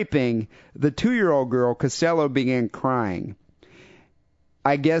and the raping, the 2-year-old girl, Costello, began crying.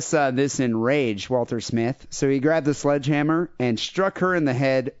 I guess this enraged Walter Smith, so he grabbed the sledgehammer and struck her in the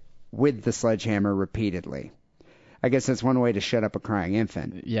head with the sledgehammer repeatedly. I guess that's one way to shut up a crying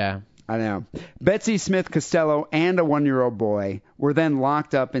infant. Yeah. I know. Betsy Smith Costello and a 1-year-old boy were then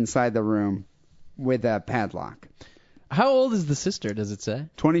locked up inside the room with a padlock. How old is the sister, does it say?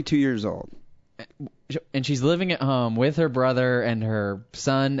 22 years old. And she's living at home with her brother and her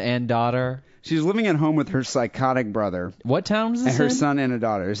son and daughter. She's living at home with her psychotic brother What town is this and her in? son and a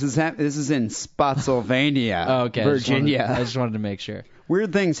daughter. This is in Spotsylvania, Oh, okay. Virginia. I just wanted to make sure.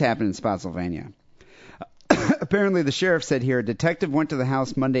 Weird things happen in Spotsylvania. Apparently, the sheriff said here a detective went to the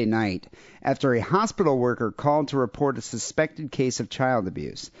house Monday night after a hospital worker called to report a suspected case of child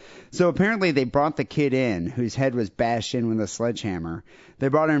abuse. So apparently they brought the kid in, whose head was bashed in with a sledgehammer. They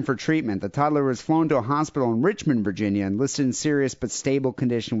brought her in for treatment. The toddler was flown to a hospital in Richmond, Virginia, and listed in serious but stable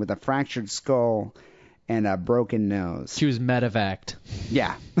condition with a fractured skull and a broken nose. She was medevaced.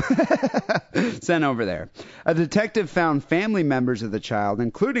 Yeah. Sent over there. A detective found family members of the child,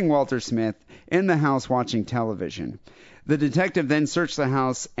 including Walter Smith, in the house watching television. The detective then searched the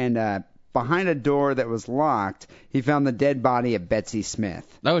house, and behind a door that was locked, he found the dead body of Betsy Smith.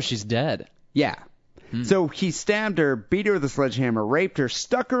 Oh, she's dead. Yeah. So he stabbed her, beat her with a sledgehammer, raped her,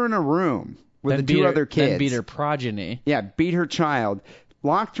 stuck her in a room with the two other kids. Then beat her progeny. Yeah, beat her child,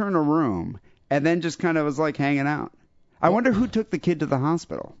 locked her in a room, and then just kind of was like hanging out. I wonder who took the kid to the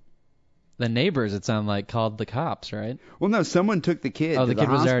hospital. The neighbors, it sounded like, called the cops, right? Well, no, someone took the kid. Oh, to the kid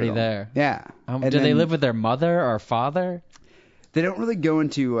was already there. Yeah. Did they live with their mother or father? They don't really go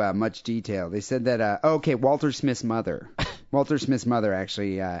into much detail. They said that, Walter Smith's mother. Walter Smith's mother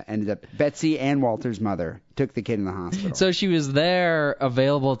actually ended up, Betsy and Walter's mother took the kid in the hospital. So she was there,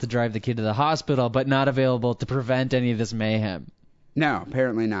 available to drive the kid to the hospital, but not available to prevent any of this mayhem. No,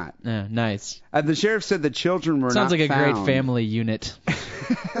 apparently not. Yeah, nice. The sheriff said the children were Sounds not like a found. great family unit.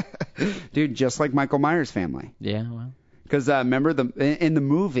 Dude, just like Michael Myers' family. Yeah, well. Because remember, in the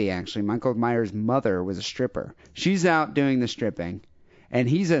movie, actually, Michael Myers' mother was a stripper. She's out doing the stripping, and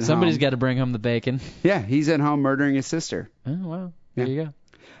he's at home. Somebody's got to bring home the bacon. Yeah, he's at home murdering his sister. Oh, wow. There you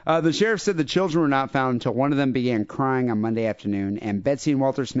go. The sheriff said the children were not found until one of them began crying on Monday afternoon, and Betsy and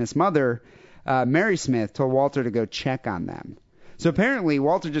Walter Smith's mother, Mary Smith, told Walter to go check on them. So apparently,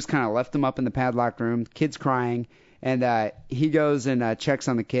 Walter just kind of left them up in the padlocked room, kids crying, and he goes and checks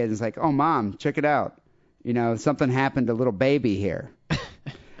on the kid and is like, "Oh, Mom, check it out. You know, something happened to little baby here."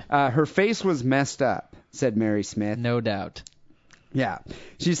 Her face was messed up, said Mary Smith. No doubt. Yeah.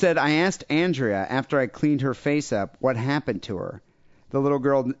 She said, "I asked Andrea after I cleaned her face up what happened to her. The little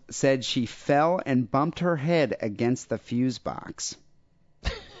girl said she fell and bumped her head against the fuse box."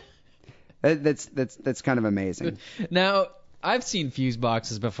 That's kind of amazing. Now, I've seen fuse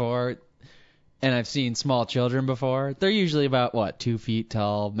boxes before, and I've seen small children before. They're usually about, 2 feet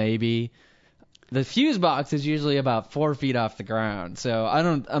tall, maybe. The fuse box is usually about 4 feet off the ground, so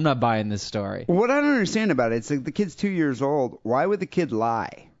I'm not buying this story. What I don't understand about it, it's like the kid's 2 years old. Why would the kid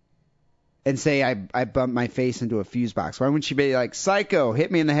lie and say, I bumped my face into a fuse box? Why wouldn't she be like, "Psycho,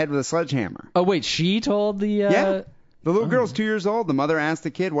 hit me in the head with a sledgehammer"? Oh, wait, she told the... Yeah. The little girl's 2 years old. The mother asked the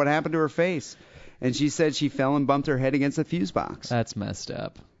kid what happened to her face, and she said she fell and bumped her head against a fuse box. That's messed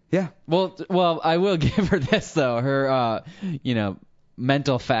up. Yeah. Well, I will give her this, though. Her,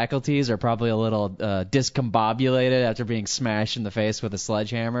 mental faculties are probably a little discombobulated after being smashed in the face with a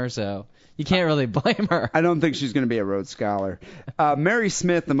sledgehammer, so you can't really blame her. I don't think she's going to be a Rhodes Scholar. Mary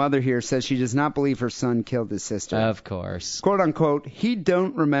Smith, the mother here, says she does not believe her son killed his sister. Of course. "Quote, unquote, he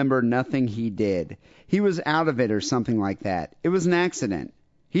don't remember nothing he did. He was out of it or something like that. It was an accident.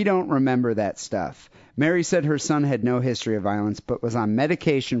 He don't remember that stuff." Mary said her son had no history of violence, but was on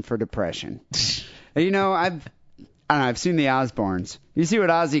medication for depression. I've seen the Osbournes. You see what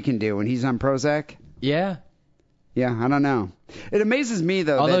Ozzy can do when he's on Prozac? Yeah. Yeah, I don't know. It amazes me,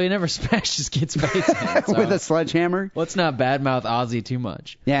 though. Although he never smashed his kid's face in, so. With a sledgehammer? Let's not badmouth Ozzy too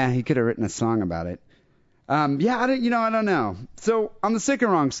much. Yeah, he could have written a song about it. I don't know. So on the sick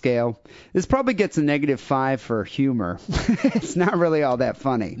and wrong scale, this probably gets a -5 for humor. It's not really all that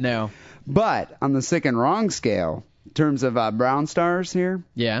funny. No. But on the sick and wrong scale, in terms of brown stars here,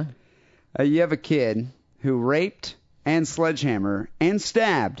 yeah, you have a kid who raped and sledgehammer and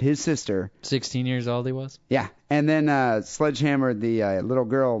stabbed his sister. 16 years old he was? Yeah, and then sledgehammered the little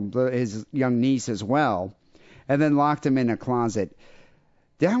girl, his young niece as well, and then locked him in a closet.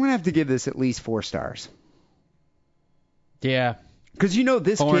 I'm going to have to give this at least 4 stars. Yeah. Because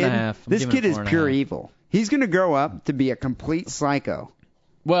this 4.5. This kid is pure 4.5. evil. He's going to grow up to be a complete psycho.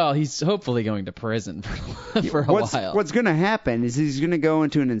 Well, he's hopefully going to prison for a while. What's going to happen is he's going to go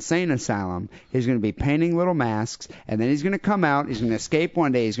into an insane asylum. He's going to be painting little masks, and then he's going to come out. He's going to escape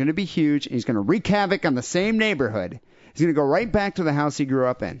one day. He's going to be huge, and he's going to wreak havoc on the same neighborhood. He's going to go right back to the house he grew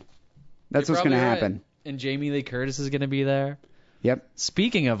up in. That's what's going to happen. Right. And Jamie Lee Curtis is going to be there. Yep.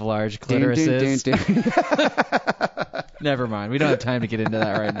 Speaking of large clitorises. Never mind. We don't have time to get into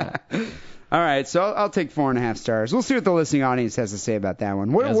that right now. All right, so I'll take 4.5 stars. We'll see what the listening audience has to say about that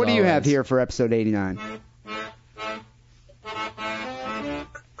one. What do you have here for episode 89?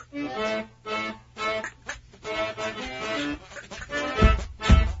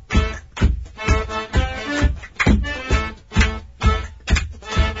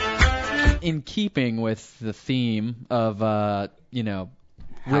 In keeping with the theme of, Halloween.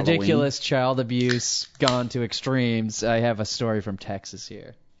 ridiculous child abuse gone to extremes, I have a story from Texas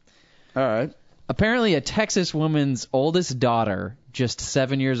here. All right. Apparently, a Texas woman's oldest daughter, just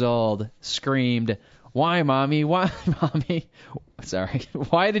 7 years old, screamed, Why, Mommy? Why, Mommy? Sorry.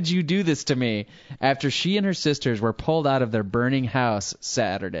 Why did you do this to me? After she and her sisters were pulled out of their burning house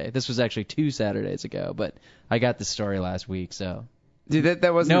Saturday. This was actually 2 Saturdays ago, but I got this story last week, so. Dude,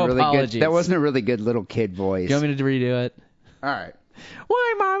 that wasn't No a really apologies. good. That wasn't a really good little kid voice. You want me to redo it? All right.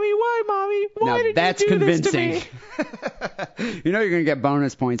 Why, Mommy? Why, Mommy? Why Now did that's you do convincing. this to me? You know you're gonna get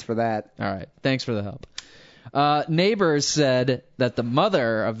bonus points for that. All right. Thanks for the help. Neighbors said that the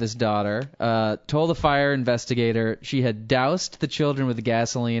mother of this daughter told a fire investigator she had doused the children with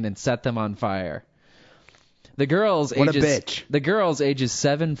gasoline and set them on fire. The girls, What a bitch. The girls, ages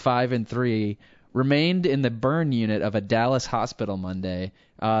 7, 5, and 3, remained in the burn unit of a Dallas hospital Monday.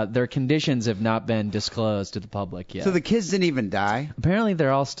 Their conditions have not been disclosed to the public yet. So the kids didn't even die? Apparently,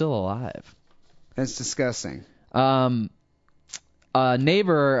 they're all still alive. That's disgusting. A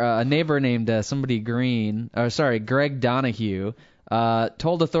neighbor named Greg Donahue,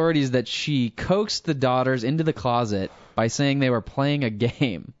 told authorities that she coaxed the daughters into the closet by saying they were playing a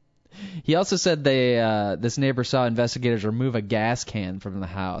game. He also said this neighbor saw investigators remove a gas can from the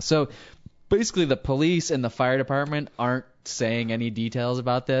house. So basically, the police and the fire department aren't saying any details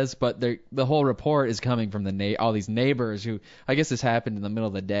about this, but the whole report is coming from all these neighbors who, I guess this happened in the middle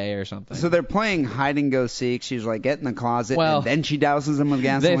of the day or something. So they're playing hide and go seek. She's like, get in the closet, Well, and then she douses them with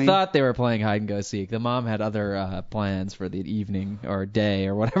gasoline. They thought they were playing hide and go seek. The mom had other plans for the evening or day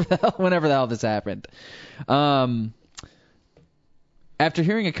or whenever the hell this happened. After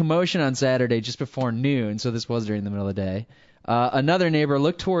hearing a commotion on Saturday just before noon, so this was during the middle of the day, another neighbor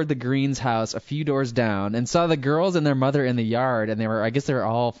looked toward the Greens' house a few doors down and saw the girls and their mother in the yard, and I guess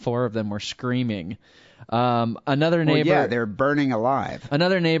all 4 of them were screaming. Another neighbor, Well, yeah, they're burning alive.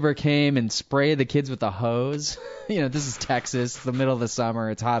 Another neighbor came and sprayed the kids with a hose. This is Texas, the middle of the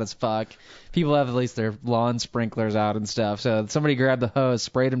summer. It's hot as fuck. People have at least their lawn sprinklers out and stuff. So somebody grabbed the hose,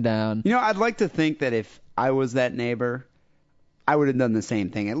 sprayed them down. I'd like to think that if I was that neighbor, I would have done the same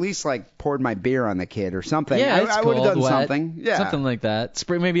thing. At least poured my beer on the kid or something. Yeah, I would have done wet, something. Yeah, something like that.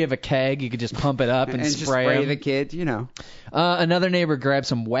 Spray. Maybe you have a keg. You could just pump it up and just spray spray 'em. the kid. Another neighbor grabbed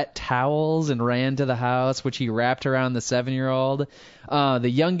some wet towels and ran to the house, which he wrapped around the 7-year-old. The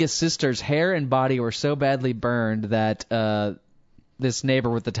youngest sister's hair and body were so badly burned that this neighbor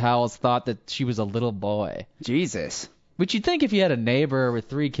with the towels thought that she was a little boy. Jesus. Which you'd think if you had a neighbor with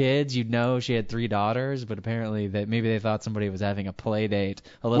 3 kids, you'd know she had 3 daughters, but apparently maybe they thought somebody was having a play date,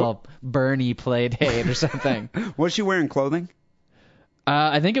 a little Bernie play date or something. Was she wearing clothing?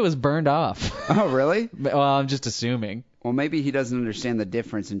 I think it was burned off. Oh, really? Well, I'm just assuming. Well, maybe he doesn't understand the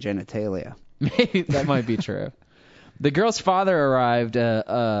difference in genitalia. Maybe that might be true. The girl's father arrived,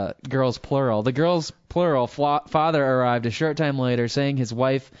 girls plural. The girl's plural father arrived a short time later saying his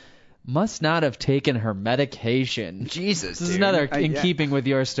wife must not have taken her medication. Jesus, This is dude. another in keeping with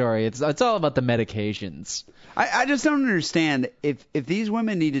your story. It's all about the medications. I just don't understand if these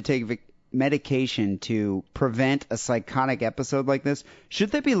women need to take medication to prevent a psychotic episode like this,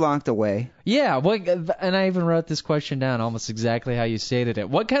 should they be locked away? Yeah, and I even wrote this question down almost exactly how you stated it.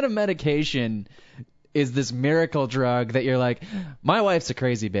 What kind of medication is this miracle drug that you're like, my wife's a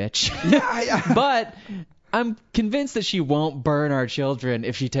crazy bitch, but I'm convinced that she won't burn our children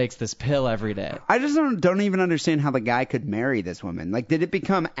if she takes this pill every day. I just don't even understand how the guy could marry this woman. Like, did it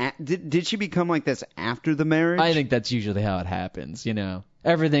become did she become like this after the marriage? I think that's usually how it happens,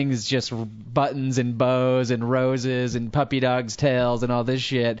 Everything's just buttons and bows and roses and puppy dogs' tails and all this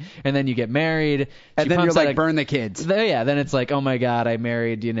shit. And then you get married. And then you're like, burn the kids. Yeah, then it's like, oh my God, I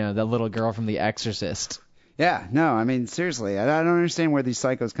married, the little girl from The Exorcist. Yeah, no, I mean, seriously, I don't understand where these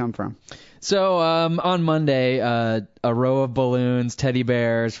psychos come from. So on Monday, a row of balloons, teddy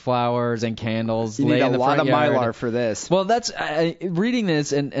bears, flowers, and candles You lay need in a the lot front of yard. Mylar for this. Well, that's reading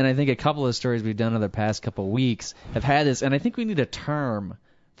this, and I think a couple of stories we've done over the past couple of weeks have had this, and I think we need a term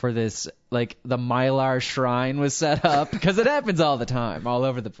for this. Like the Mylar shrine was set up because it happens all the time, all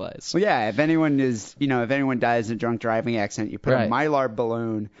over the place. Well, yeah, if anyone dies in a drunk driving accident, you put Right. a Mylar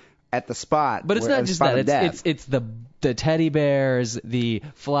balloon at the spot. But it's not just that. It's the teddy bears, the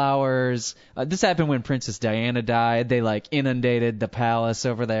flowers. This happened when Princess Diana died. They inundated the palace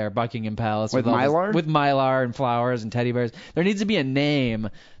over there, Buckingham Palace, With Mylar? with Mylar and flowers and teddy bears. There needs to be a name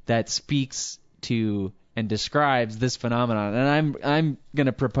that speaks to and describes this phenomenon, and I'm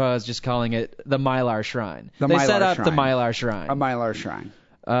gonna propose just calling it the Mylar Shrine. They set up the Mylar Shrine. A Mylar shrine.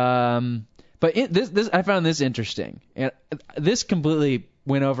 But this I found this interesting, and this completely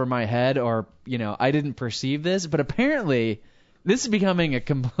went over my head, or I didn't perceive this, but apparently this is becoming a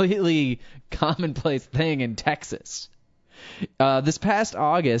completely commonplace thing in Texas. This past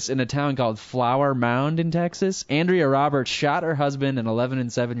August, in a town called Flower Mound in Texas, Andrea Roberts shot her husband and 11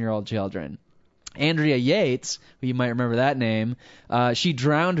 and 7-year-old children. Andrea Yates, who you might remember that name, she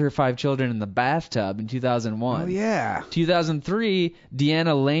drowned her 5 children in the bathtub in 2001. Oh, yeah. 2003,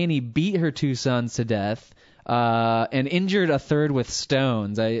 Deanna Laney beat her 2 sons to death and injured a third with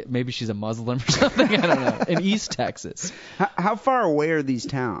stones. Maybe she's a Muslim or something. I don't know. In East Texas. How far away are these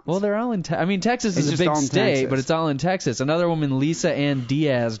towns? Well, they're all in Texas is It's a just big all in state, Texas. but it's all in Texas. Another woman, Lisa Ann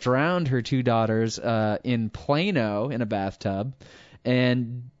Diaz, drowned her 2 daughters in Plano in a bathtub.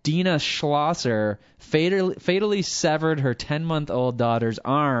 And Dina Schlosser fatally severed her 10-month-old daughter's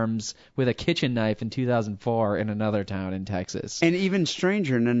arms with a kitchen knife in 2004 in another town in Texas. And even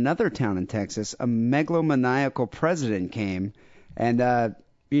stranger, in another town in Texas, a megalomaniacal president came and,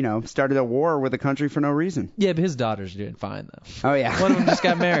 started a war with the country for no reason. Yeah, but his daughter's doing fine, though. Oh, yeah. One of them just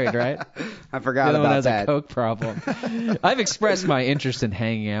got married, right? I forgot The other about one has that. a coke problem. I've expressed my interest in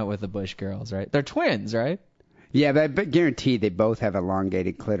hanging out with the Bush girls, right? They're twins, right? Yeah, but I guarantee they both have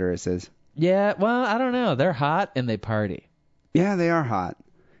elongated clitorises. Yeah, well, I don't know. They're hot and they party. Yeah, they are hot.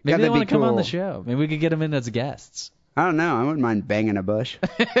 Maybe Yeah, they that'd want be to come on cool. the show. Maybe we could get them in as guests. I don't know. I wouldn't mind banging a bush.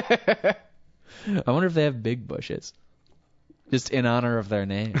 I wonder if they have big bushes. Just in honor of their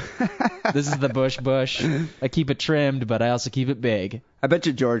name. This is the Bush. I keep it trimmed, but I also keep it big. I bet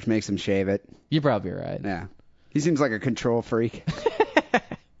you George makes him shave it. You're probably right. Yeah. He seems like a control freak.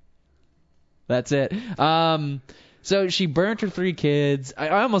 That's it. So she burnt her 3 kids. I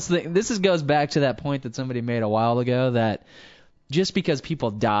almost think this goes back to that point that somebody made a while ago, that just because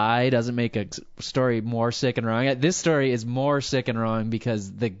people die doesn't make a story more sick and wrong. This story is more sick and wrong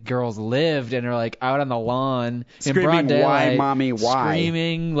because the girls lived and are like out on the lawn Screaming, in broad daylight, "Why, mommy, why?"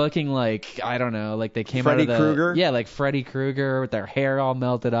 Screaming, looking like, I don't know, like they came Freddy out of the Krueger? Yeah, like Freddy Krueger with their hair all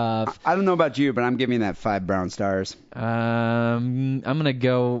melted off. I don't know about you, but I'm giving that 5 brown stars. I'm gonna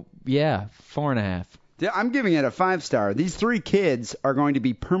go 4.5. Yeah, I'm giving it a 5-star. These 3 kids are going to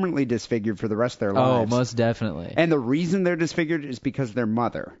be permanently disfigured for the rest of their Oh, lives. most definitely. And the reason they're disfigured is because of their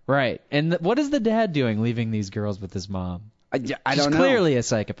mother. Right. And what is the dad doing leaving these girls with his mom? I She's don't know. clearly a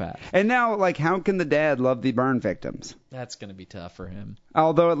psychopath. And now, how can the dad love the burn victims? That's going to be tough for him.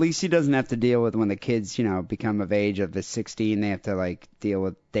 Although at least he doesn't have to deal with when the kids, become of age of the 16. They have to, deal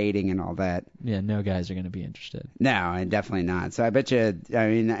with dating and all that. Yeah, no guys are going to be interested. No, and definitely not. So I bet you,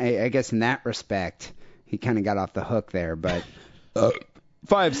 I guess in that respect, he kind of got off the hook there. But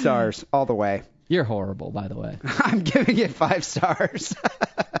 5 stars all the way. You're horrible, by the way. I'm giving it 5 stars.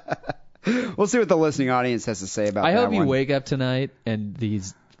 We'll see what the listening audience has to say about that I hope you one. wake up tonight and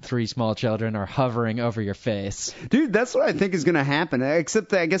these 3 small children are hovering over your face. Dude, that's what I think is going to happen. Except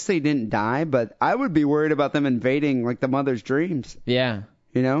that I guess they didn't die, but I would be worried about them invading, the mother's dreams. Yeah.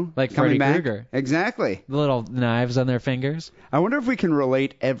 coming Like Freddy back. Krueger. Exactly. The little knives on their fingers. I wonder if we can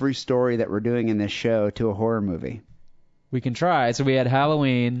relate every story that we're doing in this show to a horror movie. We can try. So we had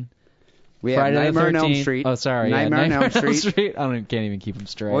Halloween. We have Friday the Nightmare on 13th. Elm Street. Oh, sorry. Nightmare on Elm Street. Can't even keep them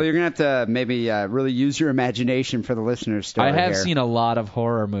straight. Well, you're going to have to maybe really use your imagination for the listener's story I have here. seen a lot of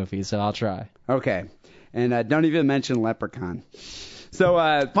horror movies, so I'll try. Okay. And don't even mention Leprechaun. So,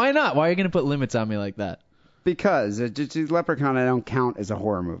 Why not? Why are you going to put limits on me like that? because Leprechaun I don't count as a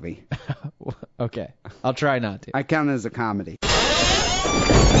horror movie. Okay. I'll try not to. I count it as a comedy.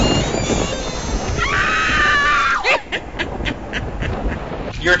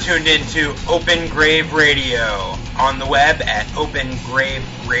 You're tuned into Open Grave Radio on the web at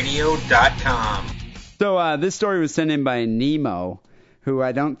opengraveradio.com. So this story was sent in by Nemo, who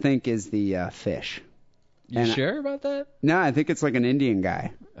I don't think is the fish. You sure about that? No, I think it's like an Indian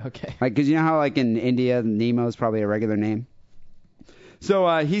guy. Okay. Because you know how in India, Nemo is probably a regular name?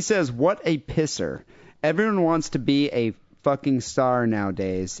 So he says, what a pisser. Everyone wants to be a fucking star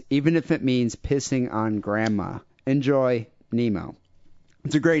nowadays, even if it means pissing on grandma. Enjoy, Nemo.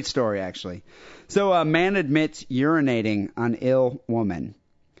 It's a great story, actually. So a man admits urinating on ill woman.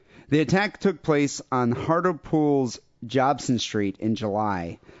 The attack took place on Hartlepool's Jobson Street in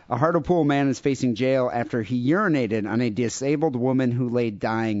July. A Hartlepool man is facing jail after he urinated on a disabled woman who lay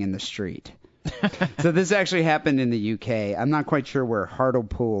dying in the street. So this actually happened in the UK. I'm not quite sure where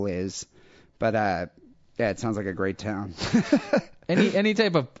Hartlepool is, but yeah, it sounds like a great town. Any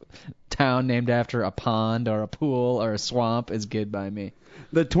type of town named after a pond or a pool or a swamp is good by me.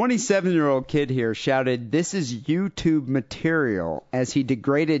 The 27-year-old kid here shouted, "This is YouTube material," as he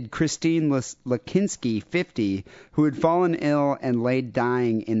degraded Christine Lakinski, 50, who had fallen ill and lay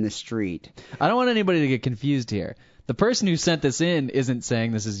dying in the street. I don't want anybody to get confused here. The person who sent this in isn't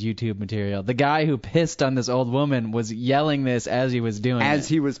saying this is YouTube material. The guy who pissed on this old woman was yelling this as he was doing it. As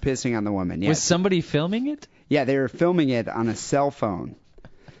he was pissing on the woman, yes. Was somebody filming it? Yeah, they were filming it on a cell phone.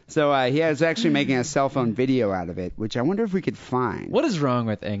 So he was actually making a cell phone video out of it, which I wonder if we could find. What is wrong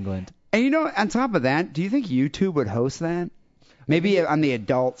with England? And on top of that, do you think YouTube would host that? Maybe on the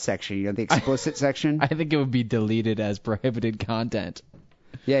adult section, the explicit section? I think it would be deleted as prohibited content.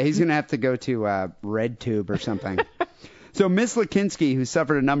 Yeah, he's going to have to go to RedTube or something. So Miss Lekinski, who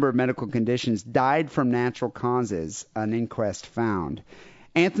suffered a number of medical conditions, died from natural causes, an inquest found.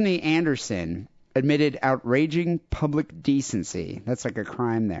 Anthony Anderson admitted outraging public decency. That's like a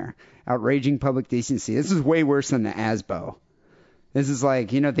crime there. Outraging public decency. This is way worse than the ASBO. This is like,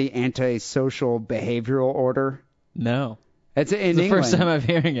 the antisocial behavioral order. No. It's in It's the England. first time I'm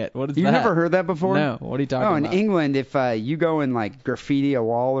hearing it. What is that? You've never heard that before? No. What are you talking about? In England, if you go and like graffiti a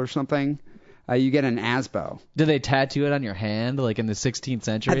wall or something, you get an ASBO. Do they tattoo it on your hand like in the 16th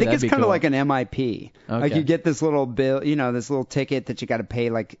century? I think That'd it's kind of cool. like an MIP. Like Okay. you get this little bill, this little ticket that you got to pay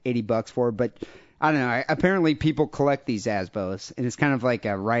like $80 for. But I don't know. Apparently, people collect these ASBOs, and it's kind of like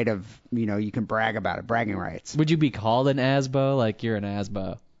a right of, you can brag about it, bragging rights. Would you be called an ASBO? Like you're an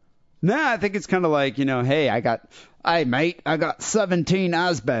ASBO? No, I think it's kind of like, hey mate, I got 17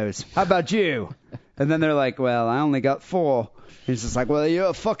 ASBOs. How about you? And then they're like, well, I only got 4. And it's just like, well, you're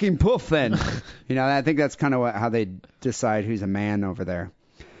a fucking puff then. I think that's kind of how they decide who's a man over there.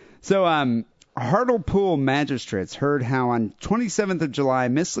 So, Hartlepool magistrates heard how on 27th of July,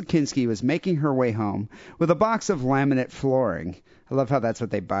 Miss Lekinski was making her way home with a box of laminate flooring. I love how that's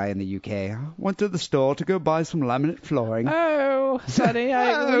what they buy in the UK. I went to the store to go buy some laminate flooring. Oh, honey,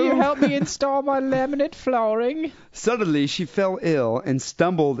 will you help me install my laminate flooring? Suddenly, she fell ill and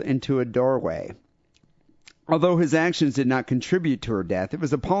stumbled into a doorway. Although his actions did not contribute to her death, it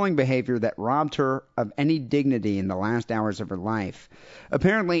was appalling behavior that robbed her of any dignity in the last hours of her life.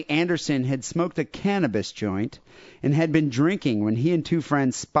 Apparently, Anderson had smoked a cannabis joint and had been drinking when he and 2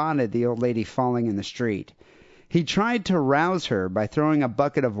 friends spotted the old lady falling in the street. He tried to rouse her by throwing a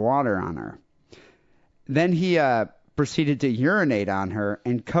bucket of water on her. Then he proceeded to urinate on her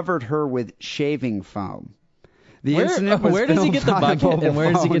and covered her with shaving foam. Where does he get the bucket and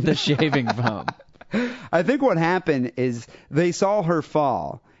where does he get the shaving foam? I think what happened is they saw her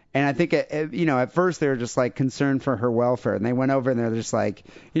fall, and I think at first they were just like concerned for her welfare, and they went over and they're just like,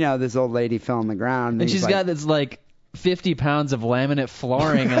 this old lady fell on the ground, And she's got this like 50 pounds of laminate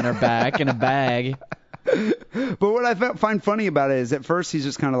flooring on her back in a bag. But what I find funny about it is at first he's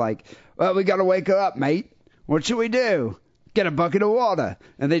just kind of like, well, we got to wake her up, mate. What should we do? Get a bucket of water,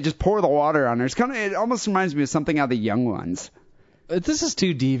 and they just pour the water on her. It almost reminds me of something out of The Young Ones. This is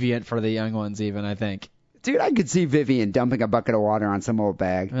too deviant for the young ones even, I think. Dude, I could see Vivian dumping a bucket of water on some old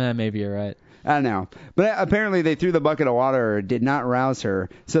bag. Maybe you're right. I don't know. But apparently they threw the bucket of water, did not rouse her.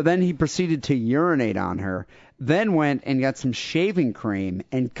 So then he proceeded to urinate on her, then went and got some shaving cream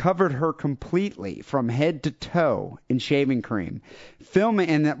and covered her completely from head to toe in shaving cream.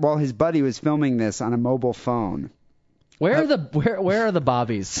 While his buddy was filming this on a mobile phone. Where are the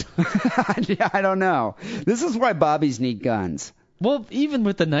bobbies? I don't know. This is why bobbies need guns. Well, even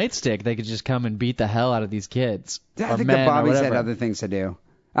with the nightstick, they could just come and beat the hell out of these kids. I think the bobbies had other things to do.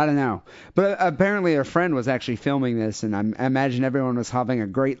 I don't know. But apparently a friend was actually filming this, and I imagine everyone was having a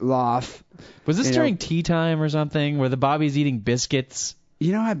great laugh. Was this during tea time or something? Were the bobbies eating biscuits?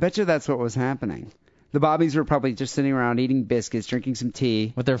 I bet you that's what was happening. The bobbies were probably just sitting around eating biscuits, drinking some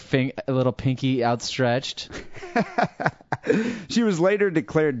tea. With their little pinky outstretched. She was later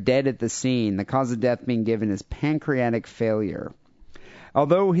declared dead at the scene, the cause of death being given as pancreatic failure.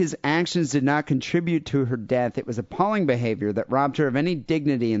 Although his actions did not contribute to her death, it was appalling behavior that robbed her of any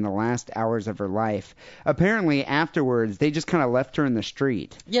dignity in the last hours of her life. Apparently, afterwards, they just kind of left her in the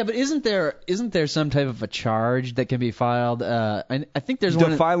street. Yeah, but isn't there some type of a charge that can be filed? I think there's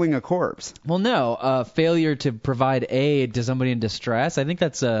one. Defiling a corpse. Well, no, failure to provide aid to somebody in distress. I think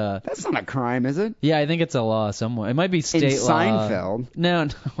that's a. That's not a crime, is it? Yeah, I think it's a law somewhere. It might be state in law. Seinfeld. No,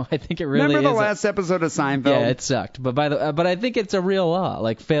 I think it really is. Remember the last episode of Seinfeld? Yeah, it sucked. But but I think it's a real law.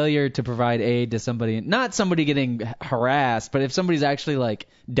 Like failure to provide aid to somebody, not somebody getting harassed, but if somebody's actually like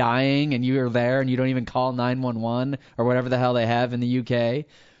dying and you're there and you don't even call 911 or whatever the hell they have in the UK,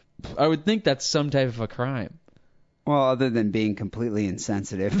 I would think that's some type of a crime. Well, other than being completely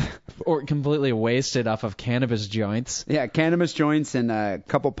insensitive. Or completely wasted off of cannabis joints. Yeah, cannabis joints and a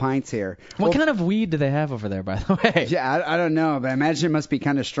couple pints here. What kind of weed do they have over there, by the way? Yeah, I don't know, but I imagine it must be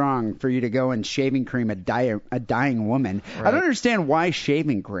kind of strong for you to go and shaving cream a dying woman. Right. I don't understand why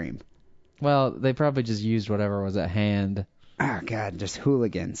shaving cream. Well, they probably just used whatever was at hand. Oh, God, just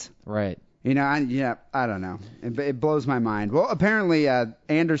hooligans. Right. I don't know. It blows my mind. Well, apparently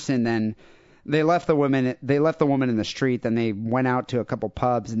Anderson then... They left the woman in the street. Then they went out to a couple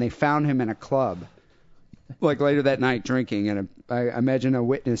pubs and they found him in a club, like later that night drinking. And I imagine a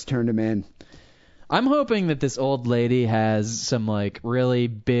witness turned him in. I'm hoping that this old lady has some like really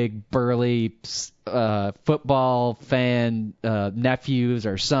big burly football fan nephews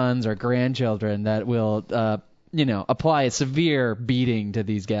or sons or grandchildren that will apply a severe beating to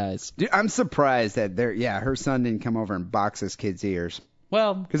these guys. Dude, I'm surprised that her son didn't come over and box this kid's ears.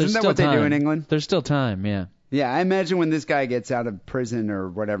 Well, because isn't that what they do in England? There's still time, yeah. Yeah, I imagine when this guy gets out of prison or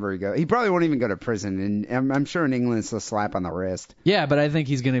whatever he probably won't even go to prison, and I'm sure in England it's a slap on the wrist. Yeah, but I think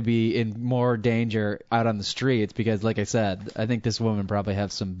he's going to be in more danger out on the streets because, like I said, I think this woman probably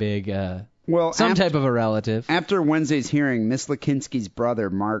has some big, type of a relative. After Wednesday's hearing, Miss Lekinski's brother,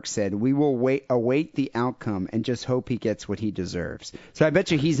 Mark, said, "We will await the outcome and just hope he gets what he deserves." So I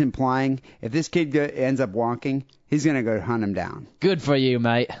bet you he's implying if this kid ends up walking, he's going to go hunt him down. Good for you,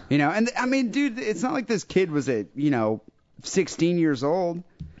 mate. And I mean, dude, it's not like this kid was 16 years old.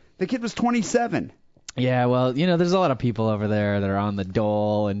 The kid was 27. Yeah, well, there's a lot of people over there that are on the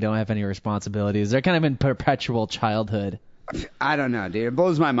dole and don't have any responsibilities. They're kind of in perpetual childhood. I don't know, dude. It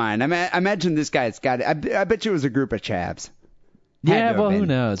blows my mind. I imagine this guy's got it. I bet you it was a group of chavs. Yeah, well, who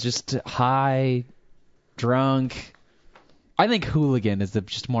knows? Just high, drunk. I think hooligan is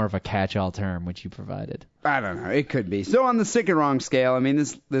just more of a catch-all term, which you provided. I don't know. It could be. So on the sick and wrong scale, I mean,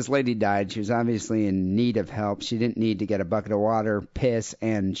 this lady died. She was obviously in need of help. She didn't need to get a bucket of water, piss,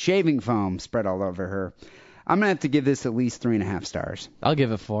 and shaving foam spread all over her. I'm going to have to give this at least 3.5 stars. I'll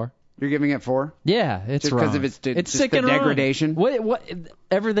give it 4. You're giving it 4? Yeah, it's just wrong. Because of it's just sick the and degradation? Wrong. What?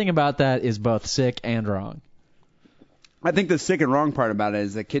 Everything about that is both sick and wrong. I think the sick and wrong part about it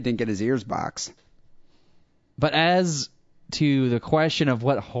is the kid didn't get his ears boxed. But as to the question of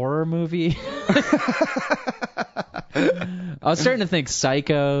what horror movie, I was starting to think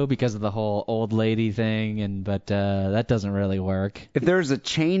Psycho because of the whole old lady thing, but that doesn't really work. If there was a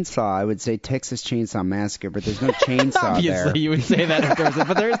chainsaw, I would say Texas Chainsaw Massacre, but there's no chainsaw Obviously, there. you would say that if there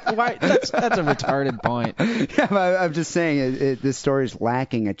was but that's a retarded point. Yeah, I'm just saying this story's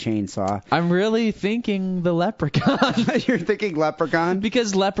lacking a chainsaw. I'm really thinking the Leprechaun. You're thinking Leprechaun?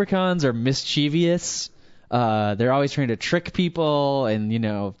 Because leprechauns are mischievous. They're always trying to trick people and,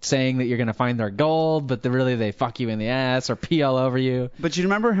 saying that you're going to find their gold, but really they fuck you in the ass or pee all over you. But you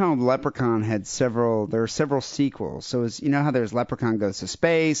remember how Leprechaun had there were several sequels. So how there's Leprechaun Goes to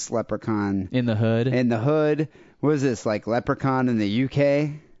Space, Leprechaun in the Hood. What is this, like Leprechaun in the UK?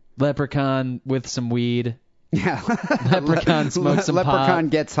 Leprechaun with some weed. Yeah. Leprechaun smokes some Leprechaun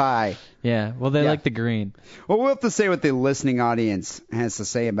pot. Gets high. Yeah, well, they like the green. Well, we'll have to say what the listening audience has to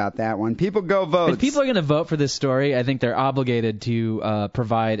say about that one. People go vote. If people are going to vote for this story, I think they're obligated to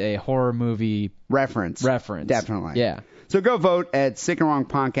provide a horror movie reference. Definitely. Yeah. So go vote at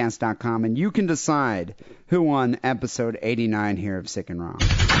sickandwrongpodcast.com, and you can decide who won episode 89 here of Sick and Wrong.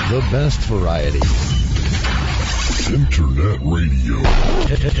 The best variety. Internet radio.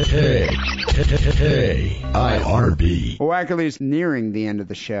 IRB. Well, Wackerly's nearing the end of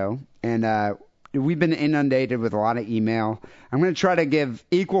the show, and we've been inundated with a lot of email. I'm going to try to give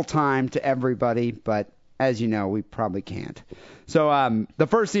equal time to everybody, but as you know, we probably can't. So the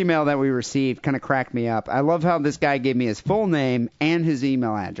first email that we received kind of cracked me up. I love how this guy gave me his full name and his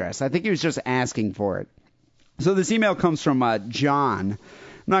email address. I think he was just asking for it. So this email comes from John. I'm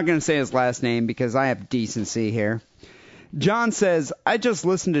not going to say his last name because I have decency here. John says, I just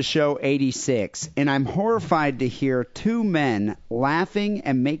listened to show 86, and I'm horrified to hear two men laughing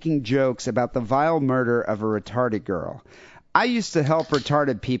and making jokes about the vile murder of a retarded girl. I used to help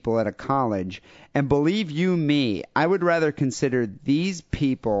retarded people at a college, and believe you me, I would rather consider these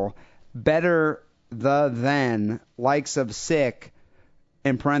people better than likes of sick,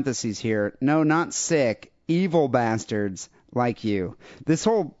 in parentheses here, no, not sick, evil bastards like you. This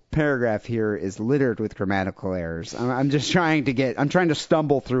whole paragraph here is littered with grammatical errors. I'm trying to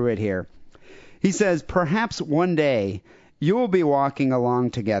stumble through it here. He says, perhaps one day you will be walking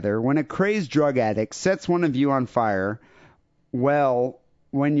along together when a crazed drug addict sets one of you on fire. Well,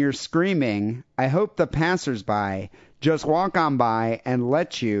 when you're screaming, I hope the passersby just walk on by and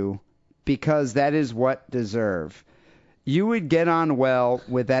let you, because that is what deserve. You would get on well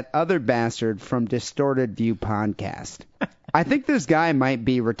with that other bastard from Distorted View podcast. I think this guy might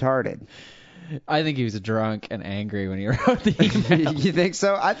be retarded. I think he was drunk and angry when he wrote the email. You think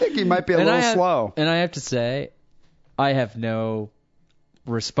so? I think he might be a little slow. And I have to say, I have no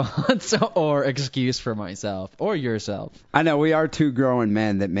response or excuse for myself or yourself. I know, we are two grown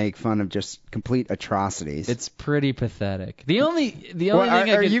men that make fun of just complete atrocities. It's pretty pathetic. The only thing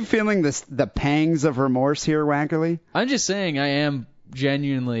are you feeling the pangs of remorse here, Wackerly? I'm just saying I am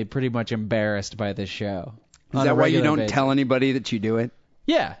genuinely pretty much embarrassed by this show. Is that why you don't tell anybody that you do it?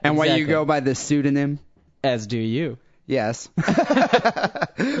 Yeah. And why you go by this pseudonym? As do you. Yes.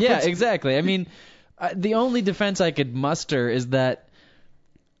 Yeah, exactly. I mean, The only defense I could muster is that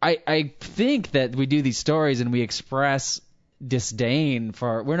I think that we do these stories and we express disdain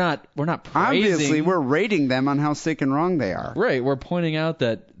for we're not praising. Obviously, we're rating them on how sick and wrong they are. Right, we're pointing out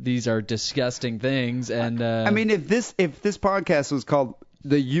that these are disgusting things, and I mean, if this podcast was called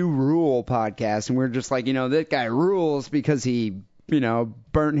the You Rule podcast, and we're just like, that guy rules because he,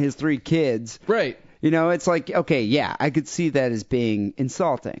 burnt his 3 kids. right. It's like, okay, yeah, I could see that as being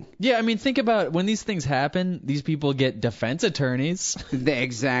insulting. Yeah, I mean, think about when these things happen, these people get defense attorneys.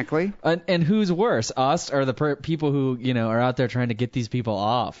 Exactly. And who's worse, us or the people who, are out there trying to get these people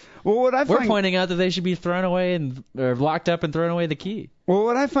off? Well, We're pointing out that they should be thrown away or locked up and thrown away the key. Well,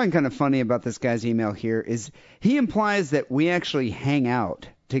 what I find kind of funny about this guy's email here is he implies that we actually hang out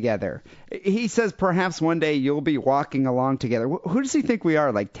together. He says perhaps one day you'll be walking along together. Who does he think we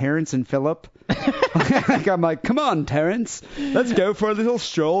are, like Terrence and Phillip? I'm like, come on, Terrence, let's go for a little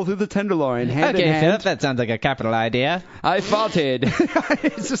stroll through the Tenderloin, hand in hand. Okay, Phillip, that sounds like a capital idea. I farted.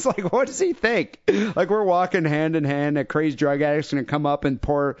 It's just like, what does he think? Like we're walking hand in hand, a crazy drug addict's going to come up and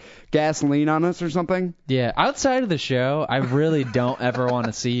pour gasoline on us or something? Yeah, outside of the show, I really don't ever want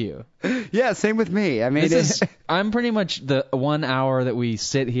to see you. Yeah, same with me. I mean, I'm pretty much the 1 hour that we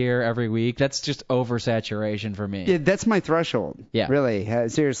sit here every week. That's just oversaturation for me. Yeah, that's my threshold. Yeah. Really,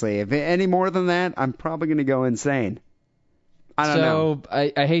 seriously. If any more than that, I'm probably going to go insane. I don't know.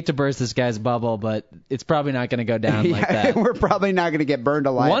 I hate to burst this guy's bubble, but it's probably not going to go down like that. We're probably not going to get burned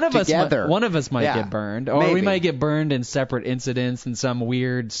alive together. One of us might get burned, or maybe. we might get burned in separate incidents in some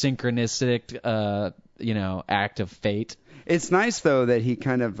weird synchronistic, act of fate. It's nice, though, that he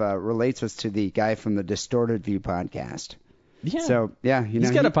kind of relates us to the guy from the Distorted View podcast. Yeah. So, yeah,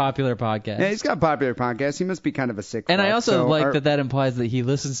 he's got a popular podcast. Yeah, he's got a popular podcast. He must be kind of a sick And fuck. I also like that implies that he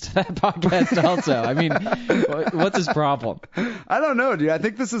listens to that podcast also. I mean, what's his problem? I don't know, dude. I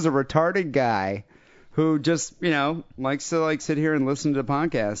think this is a retarded guy who just, likes to sit here and listen to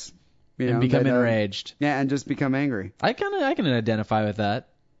podcasts. And become enraged. Yeah, and just become angry. I can identify with that.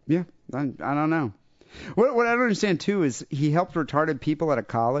 Yeah, I don't know. What I don't understand, too, is he helped retarded people at a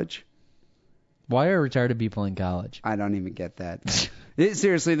college. Why are retarded people in college? I don't even get that.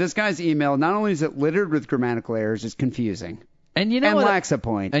 Seriously, this guy's email, not only is it littered with grammatical errors, it's confusing. And lacks a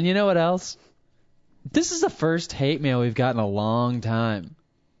point. And you know what else? This is the first hate mail we've gotten in a long time.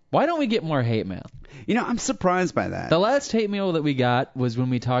 Why don't we get more hate mail? I'm surprised by that. The last hate mail that we got was when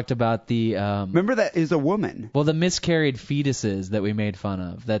we talked about the... Remember, that is a woman. Well, the miscarried fetuses that we made fun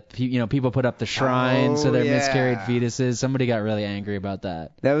of. That, people put up the shrine so they're miscarried fetuses. Somebody got really angry about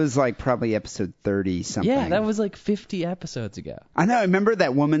that. That was probably episode 30-something. Yeah, that was 50 episodes ago. I know. Remember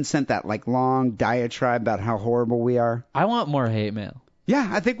that woman sent that long diatribe about how horrible we are? I want more hate mail. Yeah,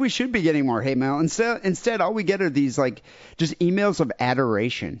 I think we should be getting more hate mail. Instead, all we get are these just emails of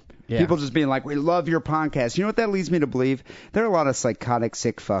adoration. Yeah. People just being like, we love your podcast. You know what that leads me to believe? There are a lot of psychotic,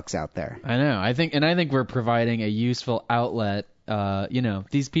 sick fucks out there. I know. I think we're providing a useful outlet.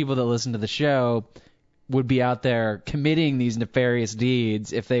 These people that listen to the show would be out there committing these nefarious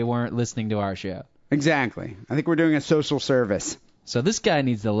deeds if they weren't listening to our show. Exactly. I think we're doing a social service. So this guy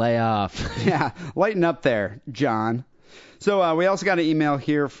needs to lay off. Yeah, lighten up there, John. So we also got an email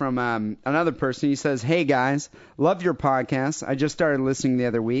here from another person. He says, hey, guys, love your podcast. I just started listening the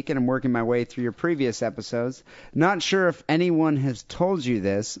other week, and I'm working my way through your previous episodes. Not sure if anyone has told you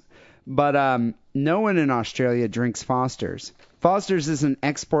this, but no one in Australia drinks Foster's. Foster's is an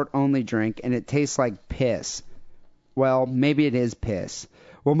export-only drink, and it tastes like piss. Well, maybe it is piss.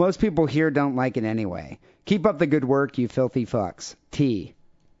 Well, most people here don't like it anyway. Keep up the good work, you filthy fucks. T.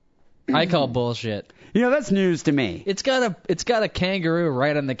 I call bullshit. That's news to me. It's got a kangaroo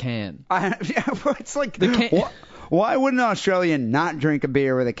right on the can. It's like why would an Australian not drink a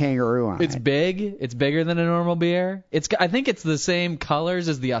beer with a kangaroo on it? It's big. It's bigger than a normal beer. I think it's the same colors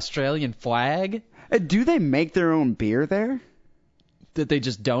as the Australian flag. Do they make their own beer there? That they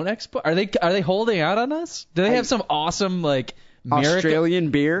just don't export? Are they holding out on us? Do they have some awesome Australian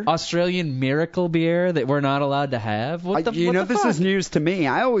beer? Australian miracle beer that we're not allowed to have? What the fuck? This is news to me.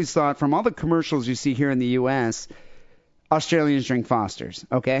 I always thought from all the commercials you see here in the U.S., Australians drink Foster's,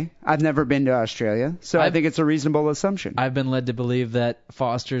 okay? I've never been to Australia, so I think it's a reasonable assumption. I've been led to believe that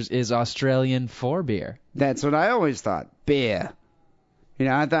Foster's is Australian for beer. That's what I always thought. Beer.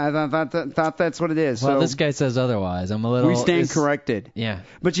 I thought that's what it is. Well, so this guy says otherwise. We stand corrected. Yeah.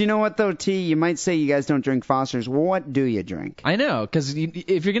 But you know what, though, T? You might say you guys don't drink Foster's. Well, what do you drink? I know, because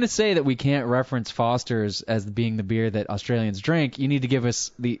if you're going to say that we can't reference Foster's as being the beer that Australians drink, you need to give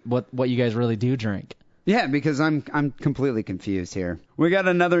us what you guys really do drink. Yeah, because I'm completely confused here. We got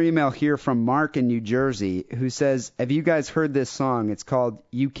another email here from Mark in New Jersey who says, have you guys heard this song? It's called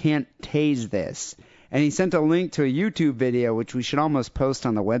You Can't Tase This. and he sent a link to a YouTube video, which we should almost post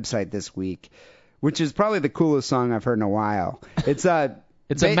on the website this week, which is probably the coolest song I've heard in a while. It's a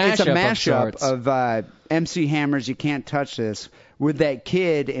mashup of MC Hammer's You Can't Touch This with that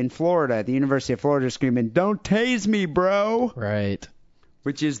kid in Florida, at the University of Florida, screaming, "Don't tase me, bro!" Right.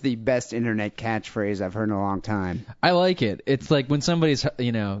 Which is the best internet catchphrase I've heard in a long time. I like it. It's like when somebody's,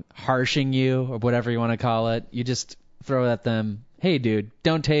 harshing you or whatever you want to call it, you just throw at them, "Hey, dude,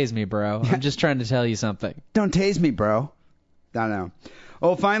 don't tase me, bro. I'm just trying to tell you something." Don't tase me, bro. I don't know.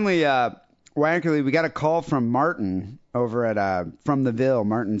 Oh, finally, wackily, we got a call from Martin over at From the Ville,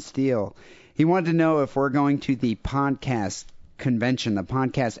 Martin Steele. He wanted to know if we're going to the podcast convention, the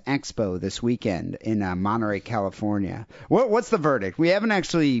Podcast Expo, this weekend in Monterey, California. What's the verdict? We haven't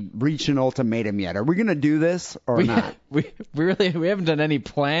actually reached an ultimatum yet. Are we going to do this or not? We haven't done any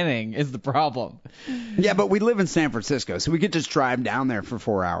planning is the problem. Yeah, but we live in San Francisco, so we could just drive down there for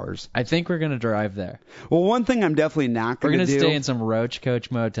 4 hours. I think we're going to drive there. Well, one thing I'm definitely not going to do... We're going to stay in some Roach Coach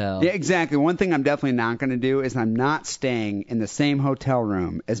motel. Yeah, exactly. One thing I'm definitely not going to do is I'm not staying in the same hotel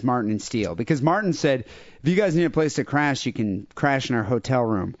room as Martin and Steele, because Martin said, if you guys need a place to crash, you can crash in our hotel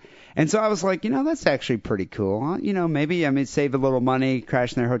room. And so I was like, that's actually pretty cool. Maybe save a little money,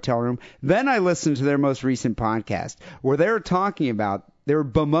 crash in their hotel room. Then I listened to their most recent podcast where they were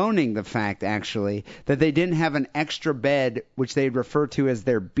bemoaning the fact, actually, that they didn't have an extra bed, which they'd refer to as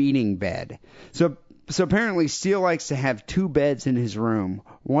their beating bed. So apparently Steele likes to have 2 beds in his room.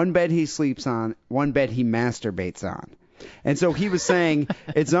 One bed he sleeps on, one bed he masturbates on. And so he was saying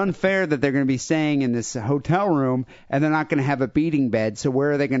it's unfair that they're going to be staying in this hotel room and they're not going to have a beating bed, so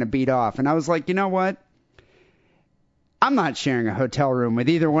where are they going to beat off? And I was like, you know what? I'm not sharing a hotel room with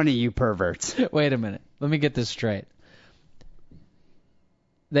either one of you perverts. Wait a minute. Let me get this straight.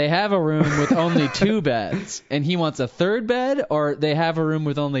 They have a room with only 2 beds, and he wants a 3rd bed, or they have a room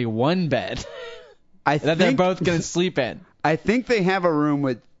with only 1 bed that they're both going to sleep in? I think they have a room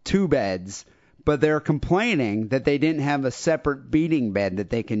with 2 beds, but they're complaining that they didn't have a separate beating bed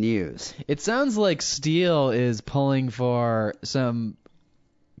that they can use. It sounds like Steele is pulling for some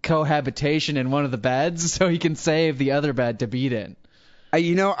cohabitation in one of the beds so he can save the other bed to beat in.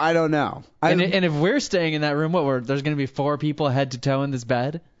 I don't know. And if we're staying in that room, there's going to be 4 people head to toe in this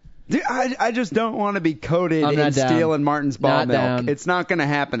bed? Dude, I just don't want to be coated in Steele and Martin's ball milk. Down. It's not going to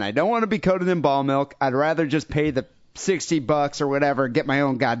happen. I don't want to be coated in ball milk. I'd rather just pay the $60 or whatever, get my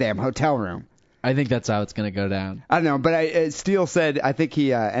own goddamn hotel room. I think that's how it's going to go down. I don't know, but Steele said, I think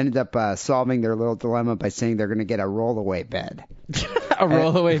he ended up solving their little dilemma by saying they're going to get a rollaway bed. A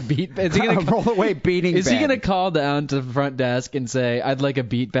rollaway beat bed? A rollaway beating bed. Is he going to call down to the front desk and say, "I'd like a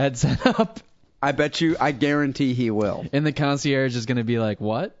beat bed set up"? I guarantee he will. And the concierge is going to be like,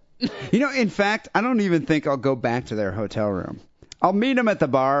 "What?" In fact, I don't even think I'll go back to their hotel room. I'll meet them at the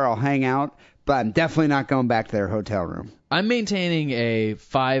bar, I'll hang out, but I'm definitely not going back to their hotel room. I'm maintaining a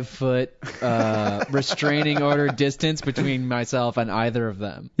 5-foot restraining order distance between myself and either of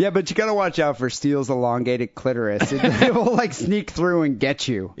them. Yeah, but you got to watch out for Steele's elongated clitoris. It will sneak through and get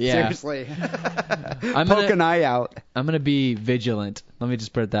you. Yeah. Seriously. Poke an eye out. I'm going to be vigilant. Let me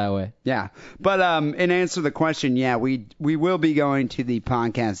just put it that way. Yeah. But in answer to the question, yeah, we will be going to the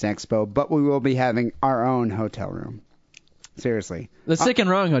Podcast Expo, but we will be having our own hotel room. Seriously. The Sick and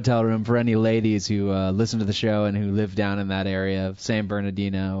Wrong hotel room for any ladies who listen to the show and who live down in that area of San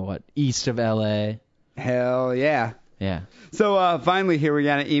Bernardino, east of L.A. Hell yeah. Yeah. So finally here we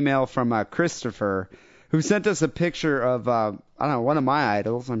got an email from Christopher, who sent us a picture of, one of my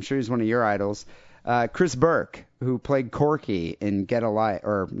idols. I'm sure he's one of your idols. Chris Burke, who played Corky in Get a Life,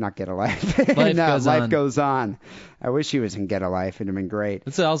 or not Get a Life, Life Goes On. I wish he was in Get a Life. It'd have been great.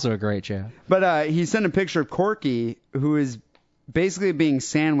 It's also a great show. But he sent a picture of Corky, who is basically being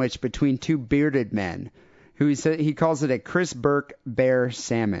sandwiched between 2 bearded men, who he calls it a Chris Burke bear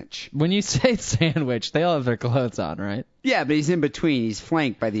sandwich. When you say sandwich, they all have their clothes on, right? Yeah, but he's in between. He's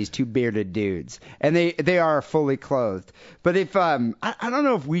flanked by these 2 bearded dudes, and they are fully clothed. But if I don't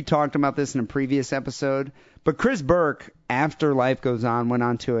know if we talked about this in a previous episode, but Chris Burke, after Life Goes On, went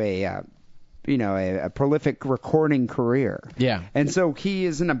on to a prolific recording career. Yeah. And so he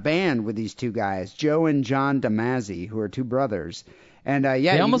is in a band with these 2 guys, Joe and John DeMasi, who are 2 brothers. And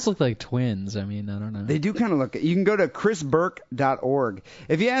they almost look like twins. I mean, I don't know. They do kind of look. You can go to chrisburke.org.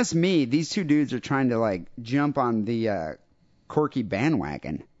 If you ask me, these 2 dudes are trying to jump on the Corky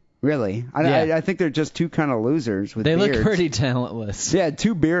bandwagon. Really, I think they're just 2 kind of losers with beards. They look pretty talentless. Yeah,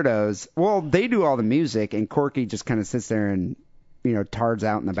 2 beardos. Well, they do all the music, and Corky just kind of sits there and tards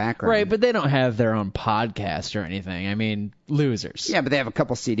out in the background. Right, but they don't have their own podcast or anything. I mean, losers. Yeah, but they have a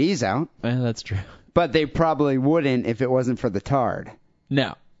couple CDs out. That's true. But they probably wouldn't if it wasn't for the tard.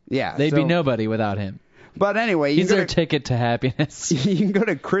 No. Yeah. They'd be nobody without him. But anyway, He's their ticket to happiness. You can go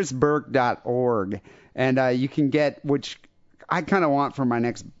to chrisburke.org, and you can get, which I kind of want for my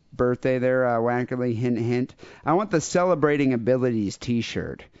next birthday there, Wackerly, hint, hint. I want the Celebrating Abilities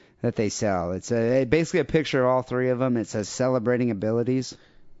T-shirt that they sell. It's basically a picture of all three of them. It says Celebrating Abilities.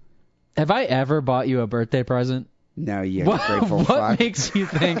 Have I ever bought you a birthday present? No, you grateful fuck. What makes you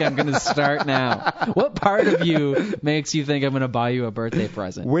think I'm going to start now? What part of you makes you think I'm going to buy you a birthday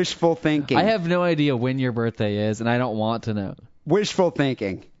present? Wishful thinking. I have no idea when your birthday is, and I don't want to know. Wishful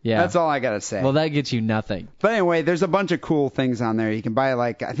thinking. Yeah. That's all I got to say. Well, that gets you nothing. But anyway, there's a bunch of cool things on there. You can buy,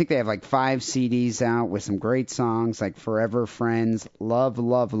 I think they have 5 CDs out with some great songs like Forever Friends, Love,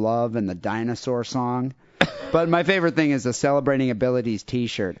 Love, Love, and the Dinosaur Song. But my favorite thing is the Celebrating Abilities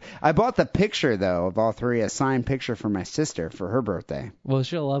T-shirt. I bought the picture, though, of all three, a signed picture for my sister for her birthday. Well,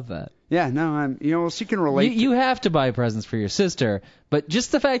 she'll love that. Yeah, no, she can relate. You have to buy presents for your sister, but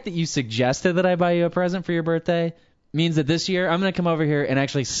just the fact that you suggested that I buy you a present for your birthday means that this year I'm going to come over here and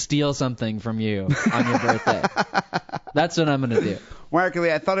actually steal something from you on your birthday. That's what I'm going to do.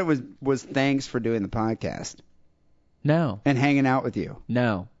 Wackerly, I thought it was thanks for doing the podcast. No. And hanging out with you.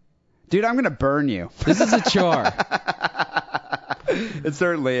 No. Dude, I'm going to burn you. This is a chore. It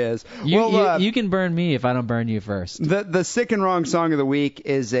certainly is. You can burn me if I don't burn you first. The Sick and Wrong song of the week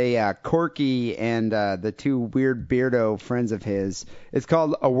is a Corky and the two weird beardo friends of his. It's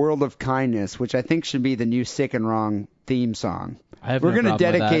called A World of Kindness, which I think should be the new Sick and Wrong theme song. We're going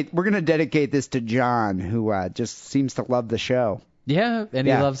to dedicate this to John, who just seems to love the show. Yeah, and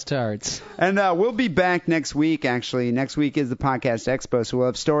he loves tarts. And we'll be back next week, actually. Next week is the Podcast Expo, so we'll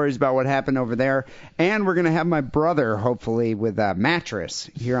have stories about what happened over there. And we're going to have my brother, hopefully, with Mattress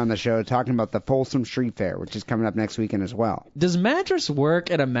here on the show, talking about the Folsom Street Fair, which is coming up next weekend as well. Does Mattress work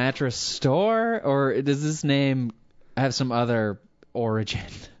at a mattress store, or does this name have some other origin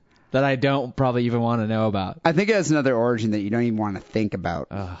that I don't probably even want to know about? I think it has another origin that you don't even want to think about.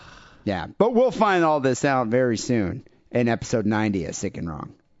 Ugh. Yeah, but we'll find all this out very soon. In episode 90 of Sick and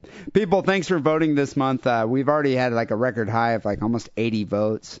Wrong. People, thanks for voting this month. We've already had a record high of almost 80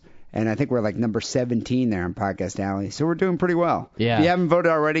 votes. And I think we're number 17 there on Podcast Alley. So we're doing pretty well. Yeah. If you haven't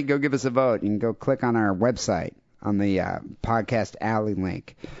voted already, go give us a vote. You can go click on our website on the Podcast Alley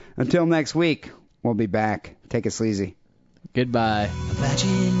link. Until next week, we'll be back. Take it sleazy. Goodbye.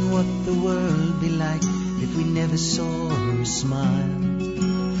 Imagine what the world would be like if we never saw her smile.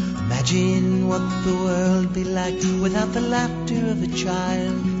 Imagine what the world would be like without the laughter of a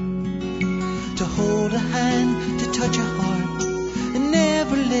child. To hold a hand, to touch a heart, and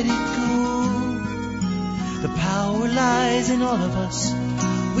never let it go. The power lies in all of us,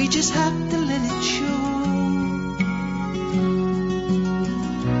 we just have to let it show.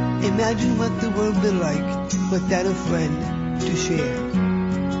 Imagine what the world would be like without a friend to share.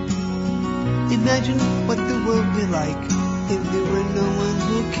 Imagine what the world would be like if there were no one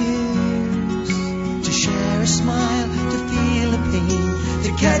who cares. To share a smile, to feel a pain,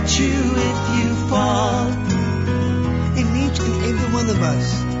 to catch you if you fall. In each and every one of us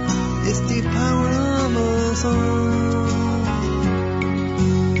is the power of us all.